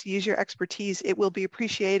linguists use your expertise, it will be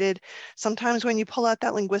appreciated. Sometimes when you pull out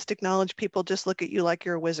that linguistic knowledge, people just look at you like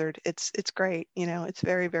you're a wizard. It's great. It's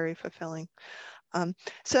very, very fulfilling.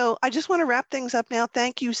 So I just want to wrap things up now.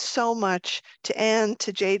 Thank you so much to Anne,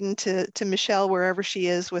 to Jaden, to Michelle, wherever she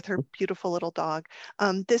is with her beautiful little dog.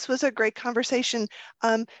 This was a great conversation.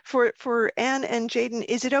 For Anne and Jaden,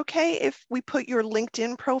 is it okay if we put your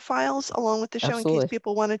LinkedIn profiles along with the show Absolutely. in case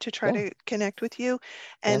people wanted to try to connect with you?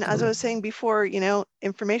 And Absolutely. as I was saying before,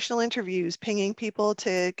 informational interviews, pinging people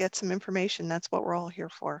to get some information, that's what we're all here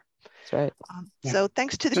for. That's right. So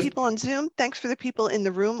thanks to the people on Zoom. Thanks for the people in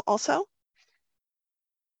the room also.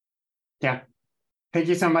 Yeah, thank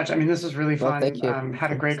you so much. I mean, this was really fun. Well, thank you.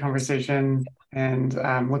 Had a great conversation, and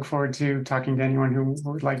look forward to talking to anyone who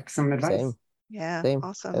would like some advice. Same. Yeah, Same.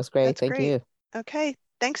 awesome. That's great. That's Thank great. you. Okay,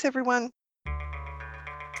 thanks everyone.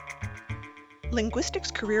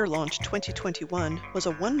 Linguistics Career Launch 2021 was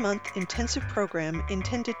a one-month intensive program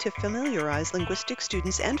intended to familiarize linguistics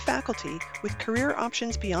students and faculty with career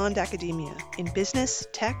options beyond academia in business,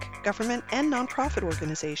 tech, government, and nonprofit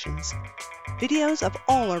organizations. Videos of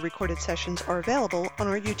all our recorded sessions are available on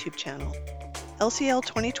our YouTube channel. LCL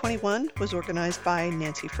 2021 was organized by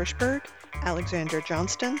Nancy Frischberg, Alexander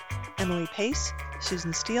Johnston, Emily Pace,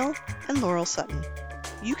 Susan Steele, and Laurel Sutton.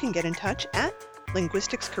 You can get in touch at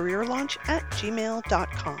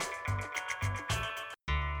linguisticscareerlaunch@gmail.com.